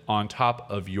budget on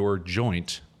top of your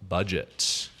joint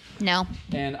budget? No.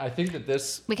 And I think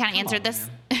that we kind of answered this.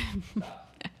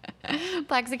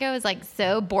 Plaxico is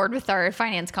so bored with our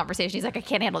finance conversation. He's like, I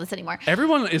can't handle this anymore.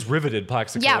 Everyone is riveted,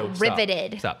 Plaxico. Yeah,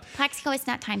 riveted. Stop. Plaxico, it's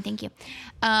not time. Thank you.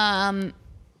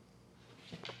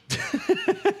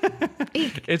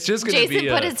 It's just going to be...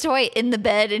 Jason put his toy in the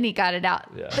bed and he got it out.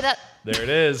 Yeah. But there it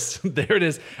is. There it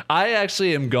is. I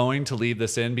actually am going to leave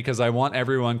this in because I want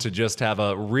everyone to just have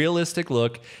a realistic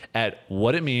look at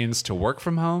what it means to work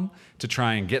from home, to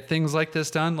try and get things like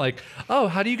this done.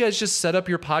 How do you guys just set up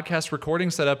your podcast recording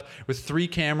setup with 3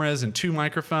 cameras and 2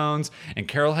 microphones, and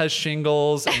Carol has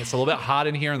shingles and it's a little bit hot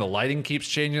in here and the lighting keeps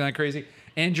changing like crazy,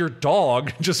 and your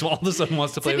dog just all of a sudden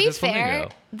wants to play with this flamingo.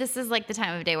 This is the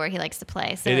time of day where he likes to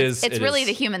play. So it's really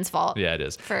the human's fault. Yeah, it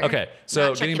is. Okay,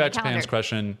 so getting back to Pam's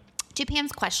question. To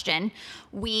Pam's question,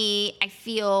 I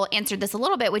feel answered this a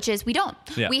little bit, which is we don't.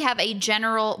 Yeah. We have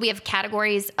we have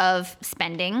categories of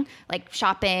spending, like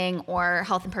shopping or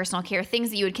health and personal care, things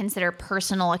that you would consider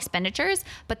personal expenditures,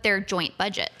 but they're joint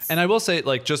budgets. And I will say,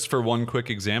 just for one quick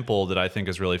example that I think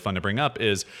is really fun to bring up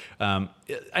is, and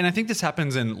I think this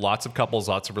happens in lots of couples,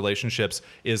 lots of relationships,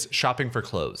 is shopping for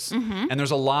clothes. Mm-hmm. And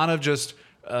there's a lot of just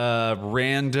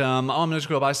random, I'm just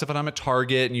going to go buy stuff and I'm at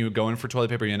Target, and you go in for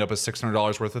toilet paper, you end up with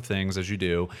 $600 worth of things, as you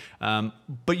do.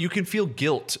 But you can feel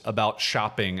guilt about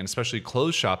shopping, and especially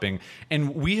clothes shopping.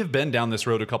 And we have been down this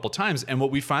road a couple times. And what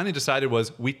we finally decided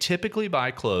was we typically buy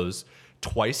clothes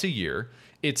twice a year.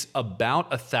 It's about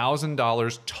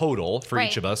 $1,000 total for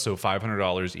each of us, so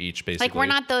 $500 each, basically. We're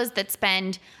not those that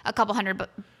spend a couple $100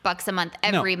 a month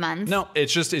every month. No,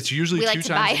 it's usually we 2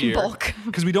 times a year. We like to buy in bulk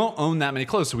because we don't own that many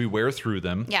clothes, so we wear through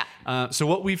them. Yeah. So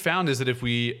what we found is that if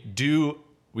we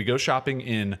go shopping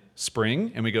in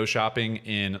spring and we go shopping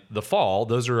in the fall.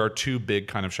 Those are our 2 big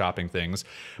kind of shopping things.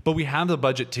 But we have the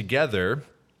budget together.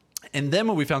 And then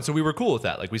what we found, so we were cool with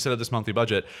that. We set up this monthly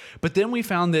budget. But then we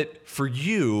found that for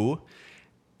you,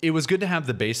 it was good to have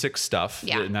the basic stuff,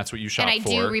 and that's what you shop for. And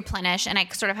I do replenish, and I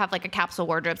sort of have a capsule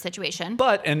wardrobe situation.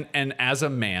 But, and as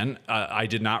a man, I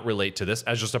did not relate to this.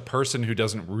 As just a person who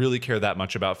doesn't really care that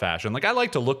much about fashion. I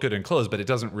like to look good in clothes, but it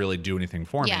doesn't really do anything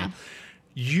for me.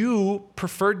 you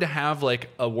preferred to have like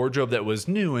a wardrobe that was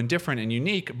new and different and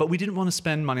unique, but we didn't want to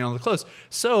spend money on the clothes.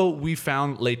 So we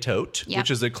found Les Totes,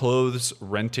 which is a clothes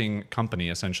renting company,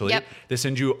 essentially. They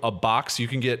send you a box. You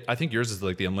can get, I think yours is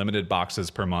like the unlimited boxes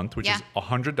per month, which is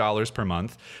 $100 per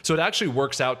month. So it actually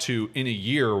works out to, in a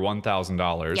year,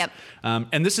 $1,000.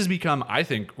 And this has become, I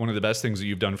think, one of the best things that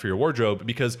you've done for your wardrobe,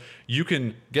 because you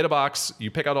can get a box, you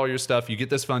pick out all your stuff, you get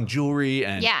this fun jewelry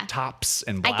and tops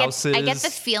and blouses. I get the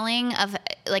feeling of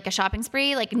like a shopping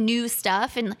spree, like new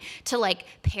stuff, and to like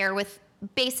pair with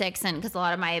basics, and because a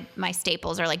lot of my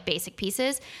staples are like basic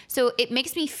pieces, so it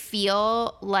makes me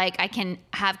feel like I can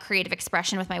have creative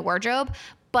expression with my wardrobe,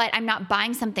 but I'm not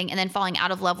buying something and then falling out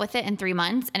of love with it in 3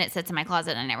 months and it sits in my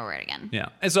closet and I never wear it again. Yeah.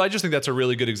 And so I just think that's a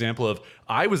really good example of,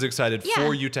 I was excited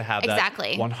for you to have that.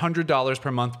 Exactly. $100 per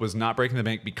month was not breaking the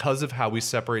bank because of how we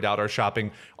separate out our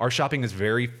shopping. Our shopping is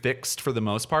very fixed for the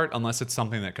most part, unless it's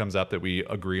something that comes up that we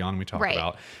agree on, we talk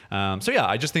about. So yeah,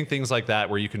 I just think things like that,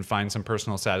 where you can find some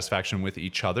personal satisfaction with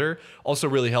each other, also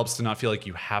really helps to not feel like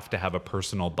you have to have a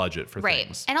personal budget for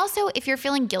things. And also, if you're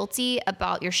feeling guilty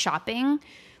about your shopping,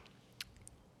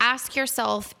 ask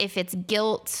yourself if it's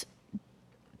guilt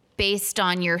based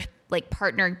on your like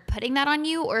partner putting that on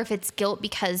you, or if it's guilt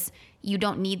because you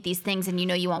don't need these things and you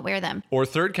know you won't wear them. Or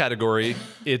third category,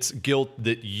 it's guilt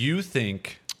that you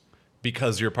think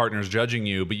because your partner's judging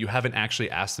you, but you haven't actually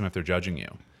asked them if they're judging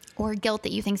you. Or guilt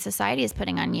that you think society is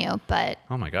putting on you, but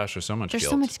oh my gosh, there's so much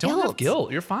guilt. Don't have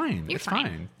guilt. You're fine. You're it's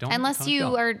fine. Don't, unless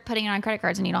you are putting it on credit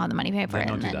cards and you don't have the money to pay for it.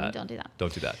 Don't do that.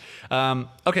 Don't do that.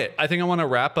 Okay, I think I want to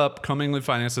wrap up co-mingling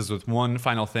finances with one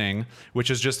final thing, which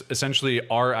is just essentially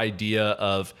our idea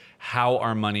of how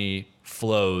our money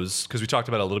flows, because we talked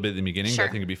about it a little bit at the beginning, but I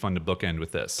think it'd be fun to bookend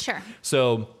with this.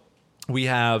 So we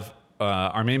have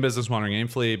our main business, Wandering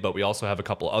Aimfully, but we also have a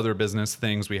couple other business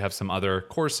things. We have some other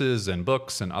courses and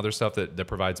books and other stuff that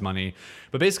provides money.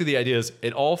 But basically the idea is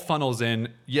it all funnels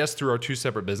in, yes, through our two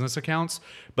separate business accounts,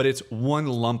 but it's one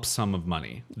lump sum of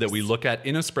money that we look at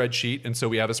in a spreadsheet. And so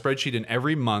we have a spreadsheet, and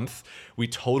every month we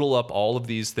total up all of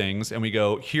these things and we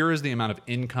go, here is the amount of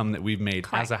income that we've made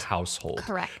as a household.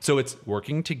 So it's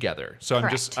working together. So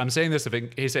I'm saying this in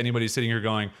case anybody's sitting here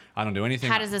going, I don't do anything.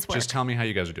 How does this work? Just tell me how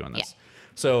you guys are doing this.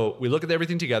 So we look at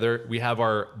everything together. We have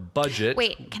our budget.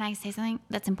 Wait, can I say something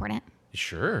that's important?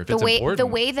 Sure, if it's important. The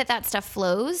way that stuff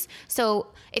flows. So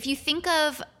if you think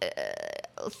of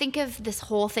this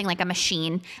whole thing like a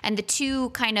machine, and the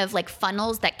two kind of like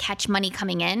funnels that catch money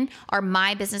coming in are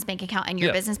my business bank account and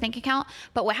your business bank account.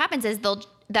 But what happens is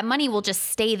that money will just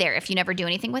stay there if you never do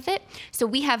anything with it. So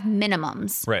we have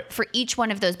minimums for each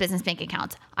one of those business bank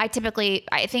accounts.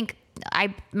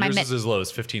 Yours is as low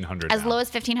as $1,500. As low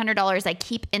as $1,500, I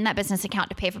keep in that business account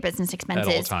to pay for business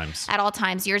expenses at all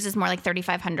times. Yours is more like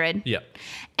 $3,500. Yeah.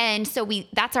 And so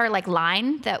that's our like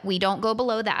line that we don't go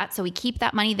below that. So we keep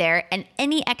that money there, and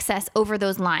any excess over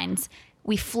those lines,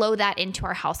 we flow that into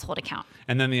our household account.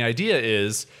 And then the idea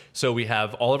is, so we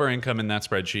have all of our income in that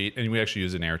spreadsheet, and we actually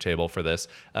use an Airtable for this.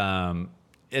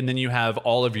 And then you have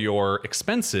all of your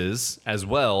expenses as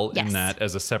well in that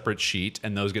as a separate sheet,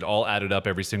 and those get all added up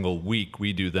every single week.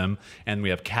 We do them, and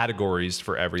we have categories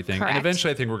for everything. And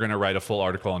eventually I think we're going to write a full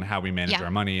article on how we manage our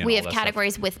money. And we all have that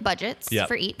categories stuff. with budgets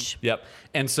for each.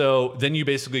 And so then you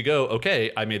basically go,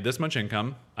 okay, I made this much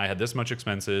income, I had this much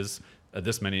expenses,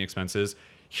 this many expenses.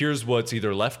 Here's what's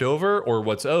either left over or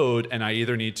what's owed, and I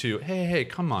either need to, hey,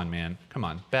 come on, man. Come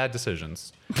on. Bad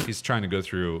decisions. He's trying to go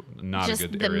through not just a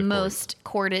good area. Just the most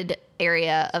corded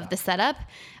area of the setup.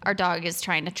 Our dog is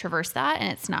trying to traverse that,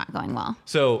 and it's not going well.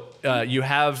 So you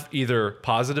have either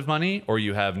positive money, or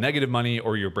you have negative money,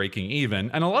 or you're breaking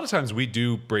even. And a lot of times we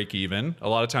do break even. A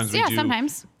lot of times we do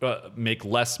sometimes. Make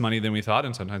less money than we thought,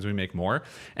 and sometimes we make more.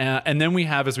 And then we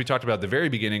have, as we talked about at the very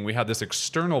beginning, we have this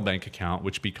external bank account,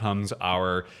 which becomes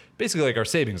our basically like our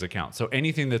savings account. So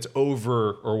anything that's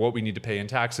over or what we need to pay in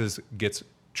taxes gets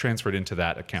transferred into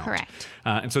that account. Correct.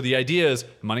 And so the idea is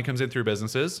money comes in through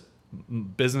businesses.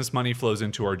 Business money flows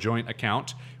into our joint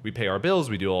account. We pay our bills,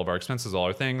 we do all of our expenses, all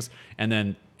our things, and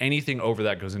then anything over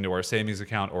that goes into our savings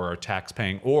account or our tax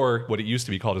paying, or what it used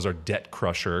to be called is our debt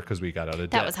crusher, because we got out of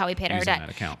debt. That was how we paid our debt. That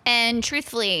account. And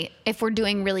truthfully, if we're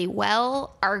doing really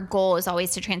well, our goal is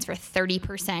always to transfer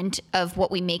 30% of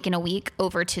what we make in a week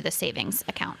over to the savings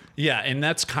account. Yeah, and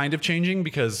that's kind of changing,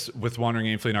 because with Wandering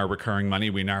Aimfully and our recurring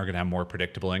money, we now are going to have more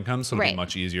predictable income, so it'll be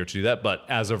much easier to do that. But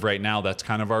as of right now, that's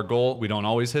kind of our goal. We don't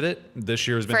always hit it. This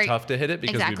year has been tough to hit it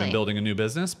because we've been building a new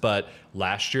business, but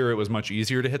last year it was much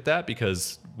easier to hit that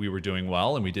because we were doing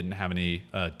well and we didn't have any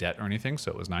debt or anything,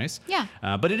 so it was nice. Yeah.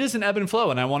 But it is an ebb and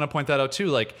flow, and I want to point that out too.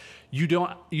 Like you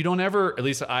don't ever, at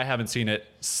least I haven't seen it,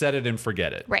 set it and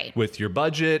forget it. Right. With your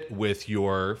budget, with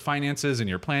your finances and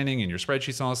your planning and your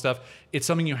spreadsheets and all that stuff, it's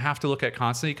something you have to look at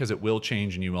constantly because it will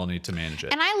change and you will need to manage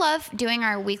it. And I love doing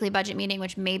our weekly budget meeting,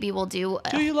 which maybe we'll do.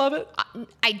 Do you love it?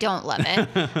 I don't love it,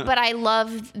 but I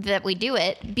love that we do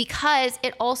it because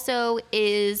it also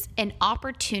is an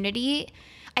opportunity.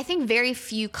 I think very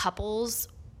few couples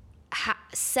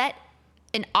set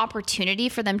an opportunity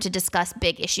for them to discuss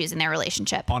big issues in their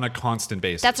relationship On a constant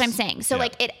basis. That's what I'm saying. So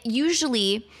like it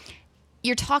usually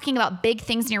you're talking about big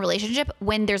things in your relationship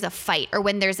when there's a fight or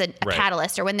when there's a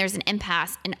catalyst or when there's an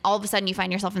impasse, and all of a sudden you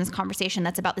find yourself in this conversation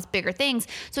that's about this bigger things.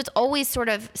 So it's always sort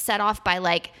of set off by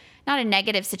like not a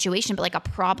negative situation, but like a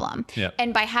problem. Yep.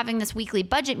 And by having this weekly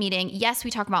budget meeting, yes, we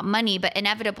talk about money, but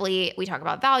inevitably we talk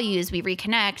about values, we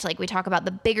reconnect, like we talk about the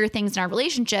bigger things in our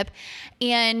relationship.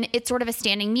 And it's sort of a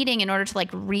standing meeting in order to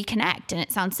like reconnect. And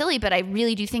it sounds silly, but I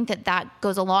really do think that that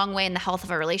goes a long way in the health of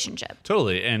a relationship.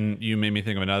 Totally. And you made me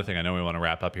think of another thing. I know we want to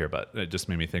wrap up here, but it just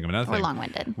made me think of another thing. We're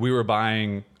long-winded. We were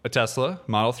buying a Tesla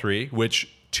Model 3,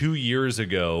 which 2 years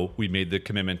ago, we made the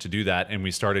commitment to do that, and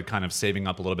we started kind of saving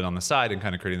up a little bit on the side and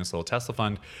kind of creating this little Tesla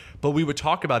fund. But we would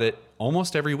talk about it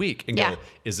almost every week and go,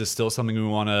 is this still something we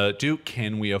want to do?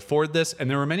 Can we afford this? And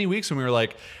there were many weeks when we were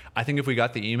like, I think if we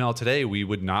got the email today, we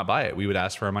would not buy it. We would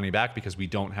ask for our money back because we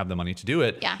don't have the money to do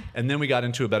it. Yeah. And then we got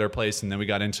into a better place, and then we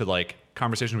got into like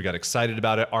conversation. We got excited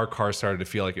about it. Our car started to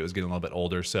feel like it was getting a little bit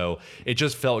older. So it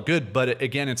just felt good. But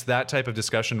again, it's that type of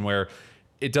discussion where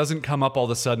it doesn't come up all of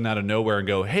a sudden out of nowhere and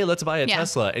go, hey, let's buy a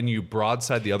Tesla. And you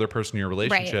broadside the other person in your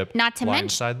relationship. Right. Not to mention.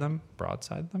 Blindside them?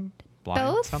 Broadside them? Blind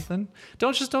Both? something?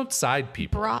 Don't side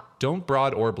people. Don't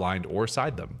broad or blind or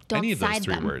side them. Don't Any of those side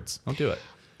three them. words. Don't do it.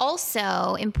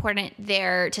 Also important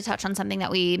there to touch on something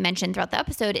that we mentioned throughout the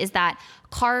episode is that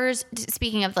cars,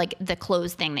 speaking of like the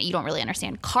clothes thing that you don't really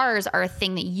understand, cars are a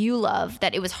thing that you love,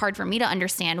 that it was hard for me to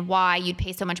understand why you'd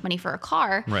pay so much money for a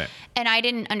car. Right. And I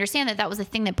didn't understand that that was a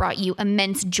thing that brought you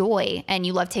immense joy, and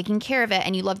you love taking care of it,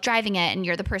 and you love driving it, and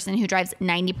you're the person who drives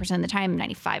 90% of the time,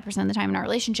 95% of the time in our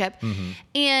relationship. Mm-hmm.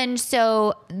 And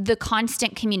so the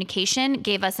constant communication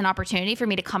gave us an opportunity for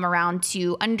me to come around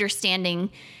to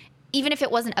understanding, even if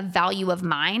it wasn't a value of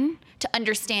mine, to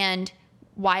understand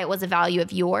why it was a value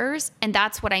of yours. And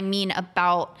that's what I mean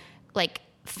about like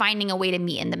finding a way to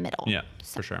meet in the middle. Yeah,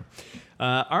 for sure.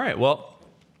 All right. Well,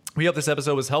 we hope this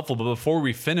episode was helpful. But before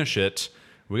we finish it,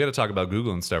 we got to talk about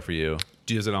Google and stuff for you.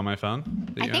 Is it on my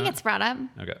phone? I think it's brought up.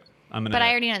 Okay. But I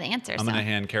already know the answer. I'm going to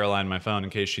hand Caroline my phone in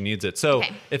case she needs it. So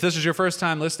if this is your first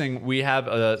time listening, we have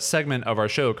a segment of our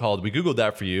show called We Googled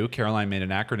That For You. Caroline made an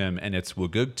acronym, and it's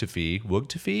WGUGTFI.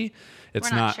 WGTFI? We're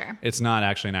not sure. It's not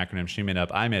actually an acronym she made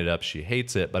up. I made it up. She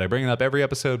hates it. But I bring it up every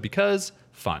episode because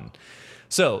fun.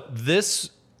 So this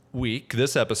week,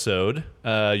 this episode,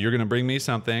 you're going to bring me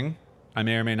something. I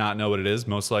may or may not know what it is.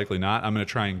 Most likely not. I'm going to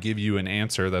try and give you an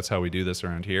answer. That's how we do this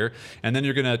around here. And then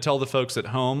you're going to tell the folks at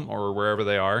home or wherever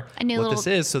they are what this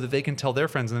is so that they can tell their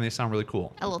friends and then they sound really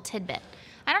cool. A little tidbit.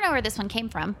 I don't know where this one came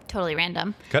from. Totally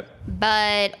random. Okay.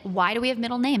 But why do we have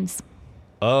middle names?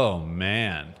 Oh,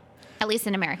 man. At least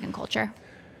in American culture.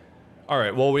 All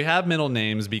right. Well, we have middle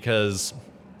names because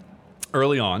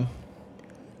early on.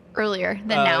 Earlier than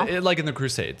now. Like in the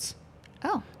Crusades.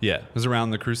 Oh. Yeah, it was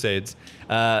around the Crusades.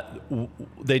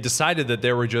 They decided that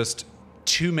there were just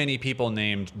too many people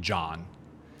named John.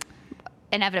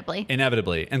 Inevitably.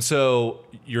 And so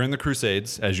you're in the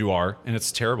Crusades, as you are, and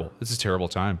it's terrible. It's a terrible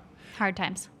time. Hard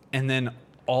times. And then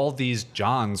all these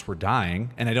Johns were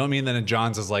dying. And I don't mean that a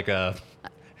Johns is like a...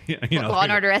 Law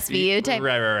and Order SVU type.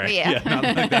 Right. Yeah, not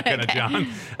like that kind of John.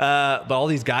 But all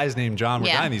these guys named John were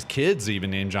dying. These kids even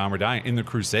named John were dying in the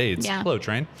Crusades. Yeah. Hello,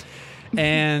 train.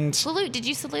 And salute. Did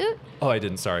you salute? Oh, I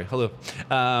didn't. Sorry. Hello.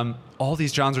 All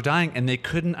these Johns were dying, and they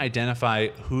couldn't identify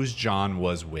whose John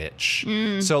was which.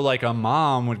 So, like, a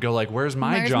mom would go, like, "Where's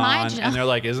my John?" And they're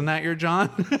like, "Isn't that your John?"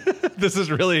 This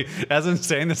is really, as I'm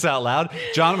saying this out loud,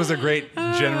 John was a great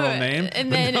general name,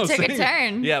 and then it took a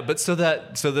turn. Yeah, but so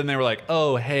then they were like,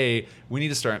 "Oh, hey, we need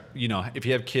to start. If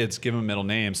you have kids, give them middle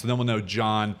names, so then we'll know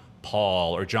John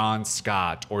Paul or John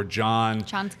Scott or John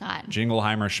Scott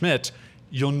Jingleheimer Schmidt."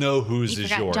 You'll know whose is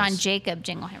yours. John Jacob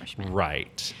Jingleheimer Schmidt.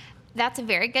 Right. That's a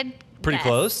very good Pretty guess.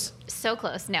 Close? So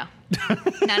close. No.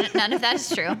 None of that is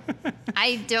true.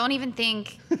 I don't even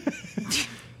think...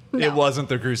 No. It wasn't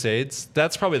the Crusades.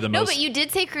 That's probably the most... No, but you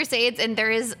did say Crusades, and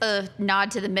there is a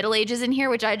nod to the Middle Ages in here,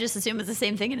 which I just assume is the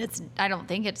same thing, and I don't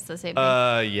think it's the same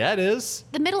thing. Yeah, it is.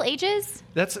 The Middle Ages?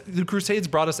 The Crusades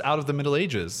brought us out of the Middle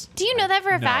Ages. Do you know that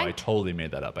for a fact? No, I totally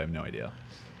made that up. I have no idea.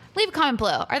 Leave a comment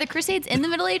below. Are the Crusades in the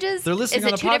Middle Ages? They're listening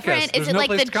on a podcast. Different? There's Is it no like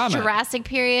place the to comment. Jurassic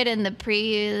period and the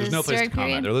prehistoric There's no place to comment.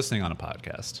 period? They're listening on a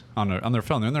podcast on their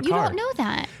phone. They're in their You car. don't know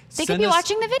that. They could Send be us-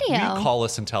 watching the video. Will you call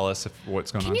us and tell us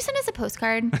what's going on? Can you send us a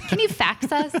postcard? Can you fax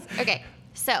us? Okay,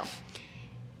 so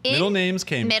Middle names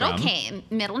came from.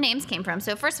 Middle names came from.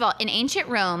 So first of all, in ancient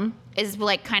Rome is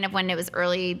like kind of when it was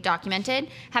early documented.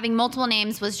 Having multiple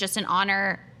names was just an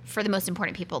honor for the most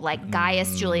important people, like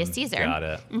Gaius Julius Caesar. Got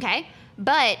it. Okay.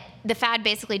 But the fad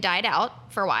basically died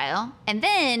out for a while. And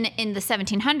then in the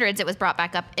 1700s, it was brought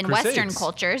back up in Crusades. Western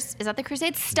cultures. Is that the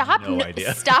Crusades? Stop. No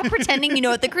idea. Stop pretending you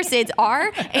know what the Crusades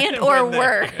are and or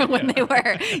were when they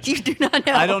were. You do not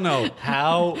know. I don't know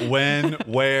how, when,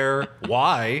 where,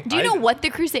 why. Do you know what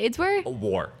the Crusades were?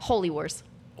 War. Holy wars.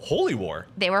 Holy war.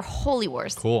 They were holy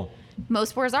wars. Cool.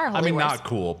 Most wars are holy I mean, wars. not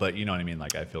cool, but you know what I mean?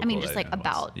 Like, I feel I mean, cool just that like it was.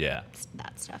 about Yeah.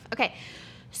 that stuff. Okay.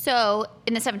 So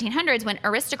in the 1700s, when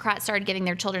aristocrats started giving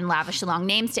their children lavishly long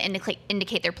names to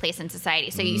indicate their place in society.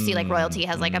 So you see like royalty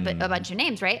has like a bunch of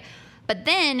names, right? But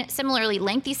then similarly,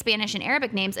 lengthy Spanish and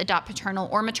Arabic names adopt paternal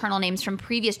or maternal names from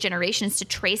previous generations to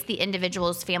trace the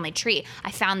individual's family tree.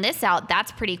 I found this out.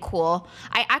 That's pretty cool.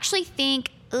 I actually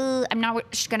think, I'm not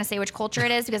going to say which culture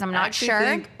it is because I'm not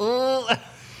sure.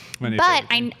 But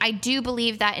I do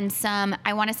believe that in some,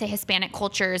 I want to say Hispanic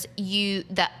cultures,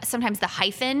 sometimes the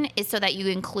hyphen is so that you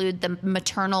include the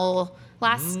maternal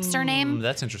last surname.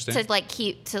 That's interesting. To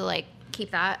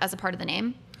keep that as a part of the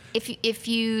name.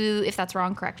 If that's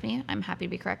wrong, correct me. I'm happy to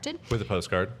be corrected. With a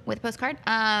postcard. With a postcard.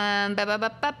 I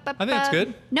think it's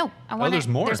good. No, There's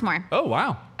more. There's more. Oh,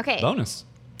 wow. Okay. Bonus.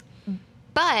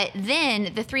 But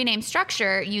then the three-name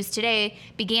structure used today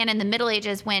began in the Middle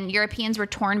Ages when Europeans were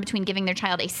torn between giving their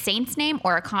child a saint's name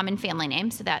or a common family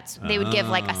name. So they would give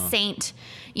like a saint,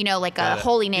 like a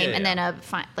holy name, and then a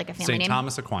family name. St.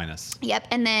 Thomas Aquinas. Yep.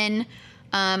 And then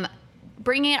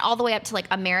bringing it all the way up to like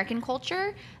American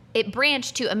culture, it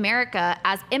branched to America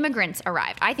as immigrants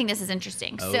arrived. I think this is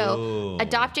interesting. Oh. So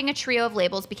adopting a trio of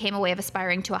labels became a way of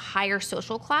aspiring to a higher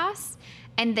social class.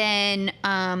 And then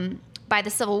by the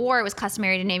Civil War, it was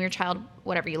customary to name your child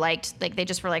whatever you liked. Like they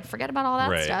just were like, forget about all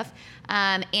that stuff.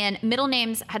 And middle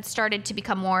names had started to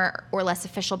become more or less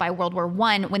official by World War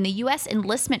I when the U.S.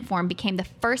 enlistment form became the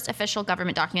first official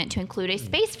government document to include a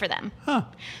space for them. Huh.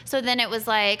 So then it was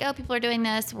like, oh, people are doing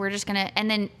this. We're just going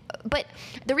to, but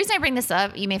the reason I bring this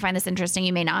up, you may find this interesting,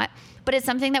 you may not, but it's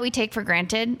something that we take for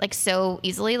granted, like so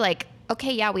easily. Like,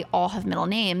 okay, yeah, we all have middle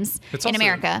names in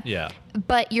America. Yeah.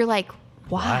 But you're like,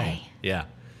 why? Yeah.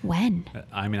 When?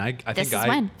 I mean, I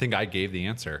think I gave the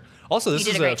answer. Also, this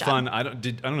is a fun. I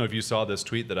don't know if you saw this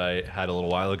tweet that I had a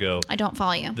little while ago. I don't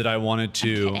follow you. That I wanted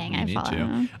to. I'm kidding, you need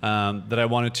to. That I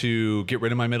wanted to get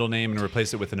rid of my middle name and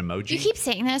replace it with an emoji. You keep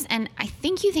saying this, and I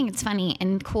think you think it's funny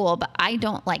and cool, but I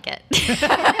don't like it.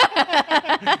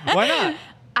 Why not?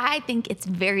 I think it's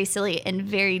very silly and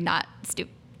very not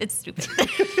stupid. It's stupid.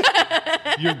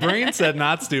 Your brain said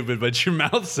not stupid, but your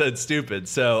mouth said stupid.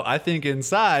 So I think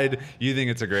inside you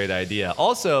think it's a great idea.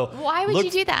 Also, why would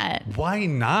you do that? Why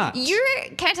not? Can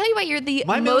I tell you why you're the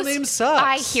My middle name sucks.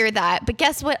 I hear that, but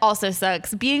guess what also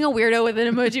sucks? Being a weirdo with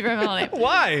an emoji for a middle name.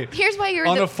 Why? Here's why you're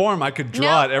on a form. I could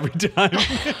draw it every time.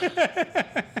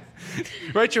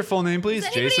 Write your full name, please,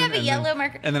 Does anybody Jason. have a yellow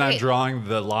marker? And then I'm drawing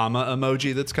the llama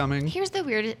emoji that's coming. Here's the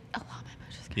weirdest. Oh, llama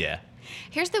emoji's coming. Yeah.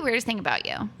 Here's the weirdest thing about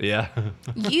you. Yeah.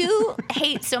 You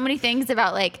hate so many things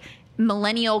about like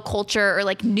millennial culture or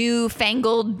like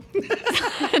newfangled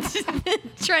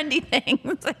trendy things.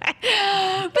 But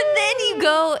then you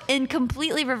go and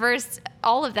completely reverse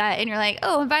all of that and you're like,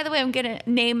 oh, and by the way, I'm going to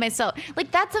name myself.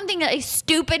 Like that's something that a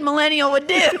stupid millennial would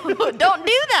do. Don't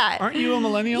do that. Aren't you a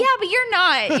millennial? Yeah, but you're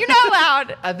not. You're not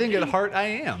allowed. I think at heart I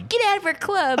am. Get out of our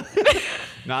club.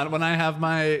 Not when I have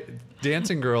my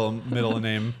dancing girl middle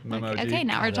name emoji. Okay,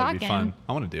 now we're that'd be talking. fun.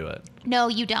 I want to do it. No,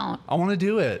 you don't. I want to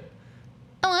do it.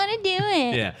 I want to do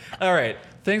it. Yeah. All right.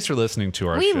 Thanks for listening to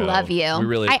our show. We love you. We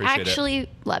really appreciate it. I actually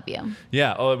love you.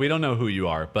 Yeah. Oh, we don't know who you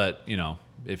are, but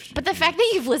But the fact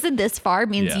that you've listened this far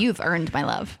means you've earned my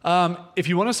love. If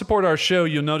you want to support our show,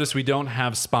 you'll notice we don't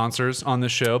have sponsors on the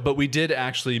show, but we did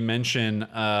actually mention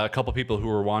a couple people who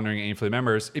were Wandering Aimfully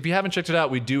members. If you haven't checked it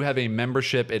out, we do have a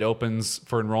membership. It opens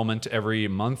for enrollment every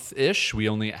month-ish. We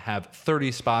only have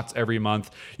 30 spots every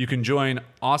month. You can join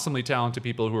awesomely talented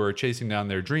people who are chasing down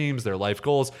their dreams, their life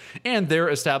goals, and they're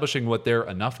establishing what their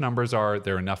enough numbers are,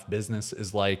 their enough business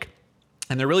is like.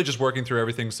 And they're really just working through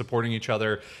everything, supporting each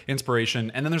other,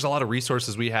 inspiration. And then there's a lot of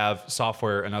resources we have,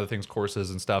 software and other things, courses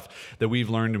and stuff that we've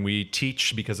learned and we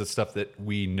teach because it's stuff that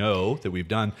we know that we've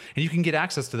done. And you can get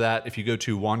access to that if you go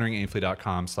to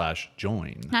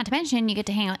wanderingaimfully.com/join. Not to mention, you get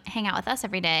to hang out with us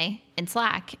every day in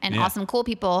Slack and Yeah. awesome, cool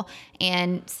people,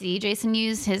 and see Jason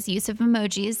use his use of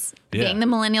emojis, Yeah. being the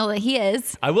millennial that he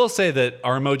is. I will say that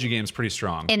our emoji game is pretty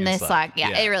strong In the Slack.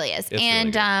 Yeah, it really is. It's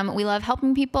And really good. we love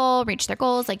helping people reach their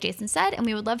goals, like Jason said, and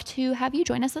we would love to have you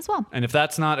join us as well. And if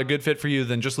that's not a good fit for you,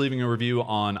 then just leaving a review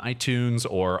on iTunes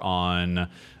or on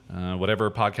whatever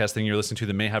podcast thing you're listening to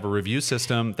that may have a review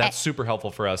system, that's super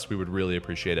helpful for us. We would really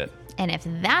appreciate it. And if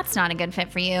that's not a good fit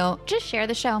for you, just share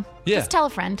the show. Yeah. Just tell a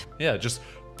friend. Yeah, just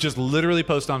literally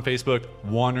post on Facebook,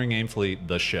 Wandering Aimfully,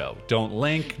 the show. Don't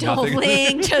link. Don't nothing.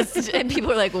 link. And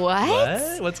people are like, what?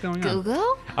 What? What's going on?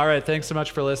 Google? All right. Thanks so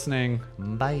much for listening.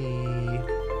 Bye.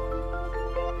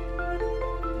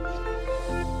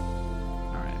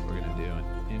 All right. We're going to do an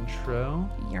intro.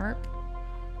 Yerp.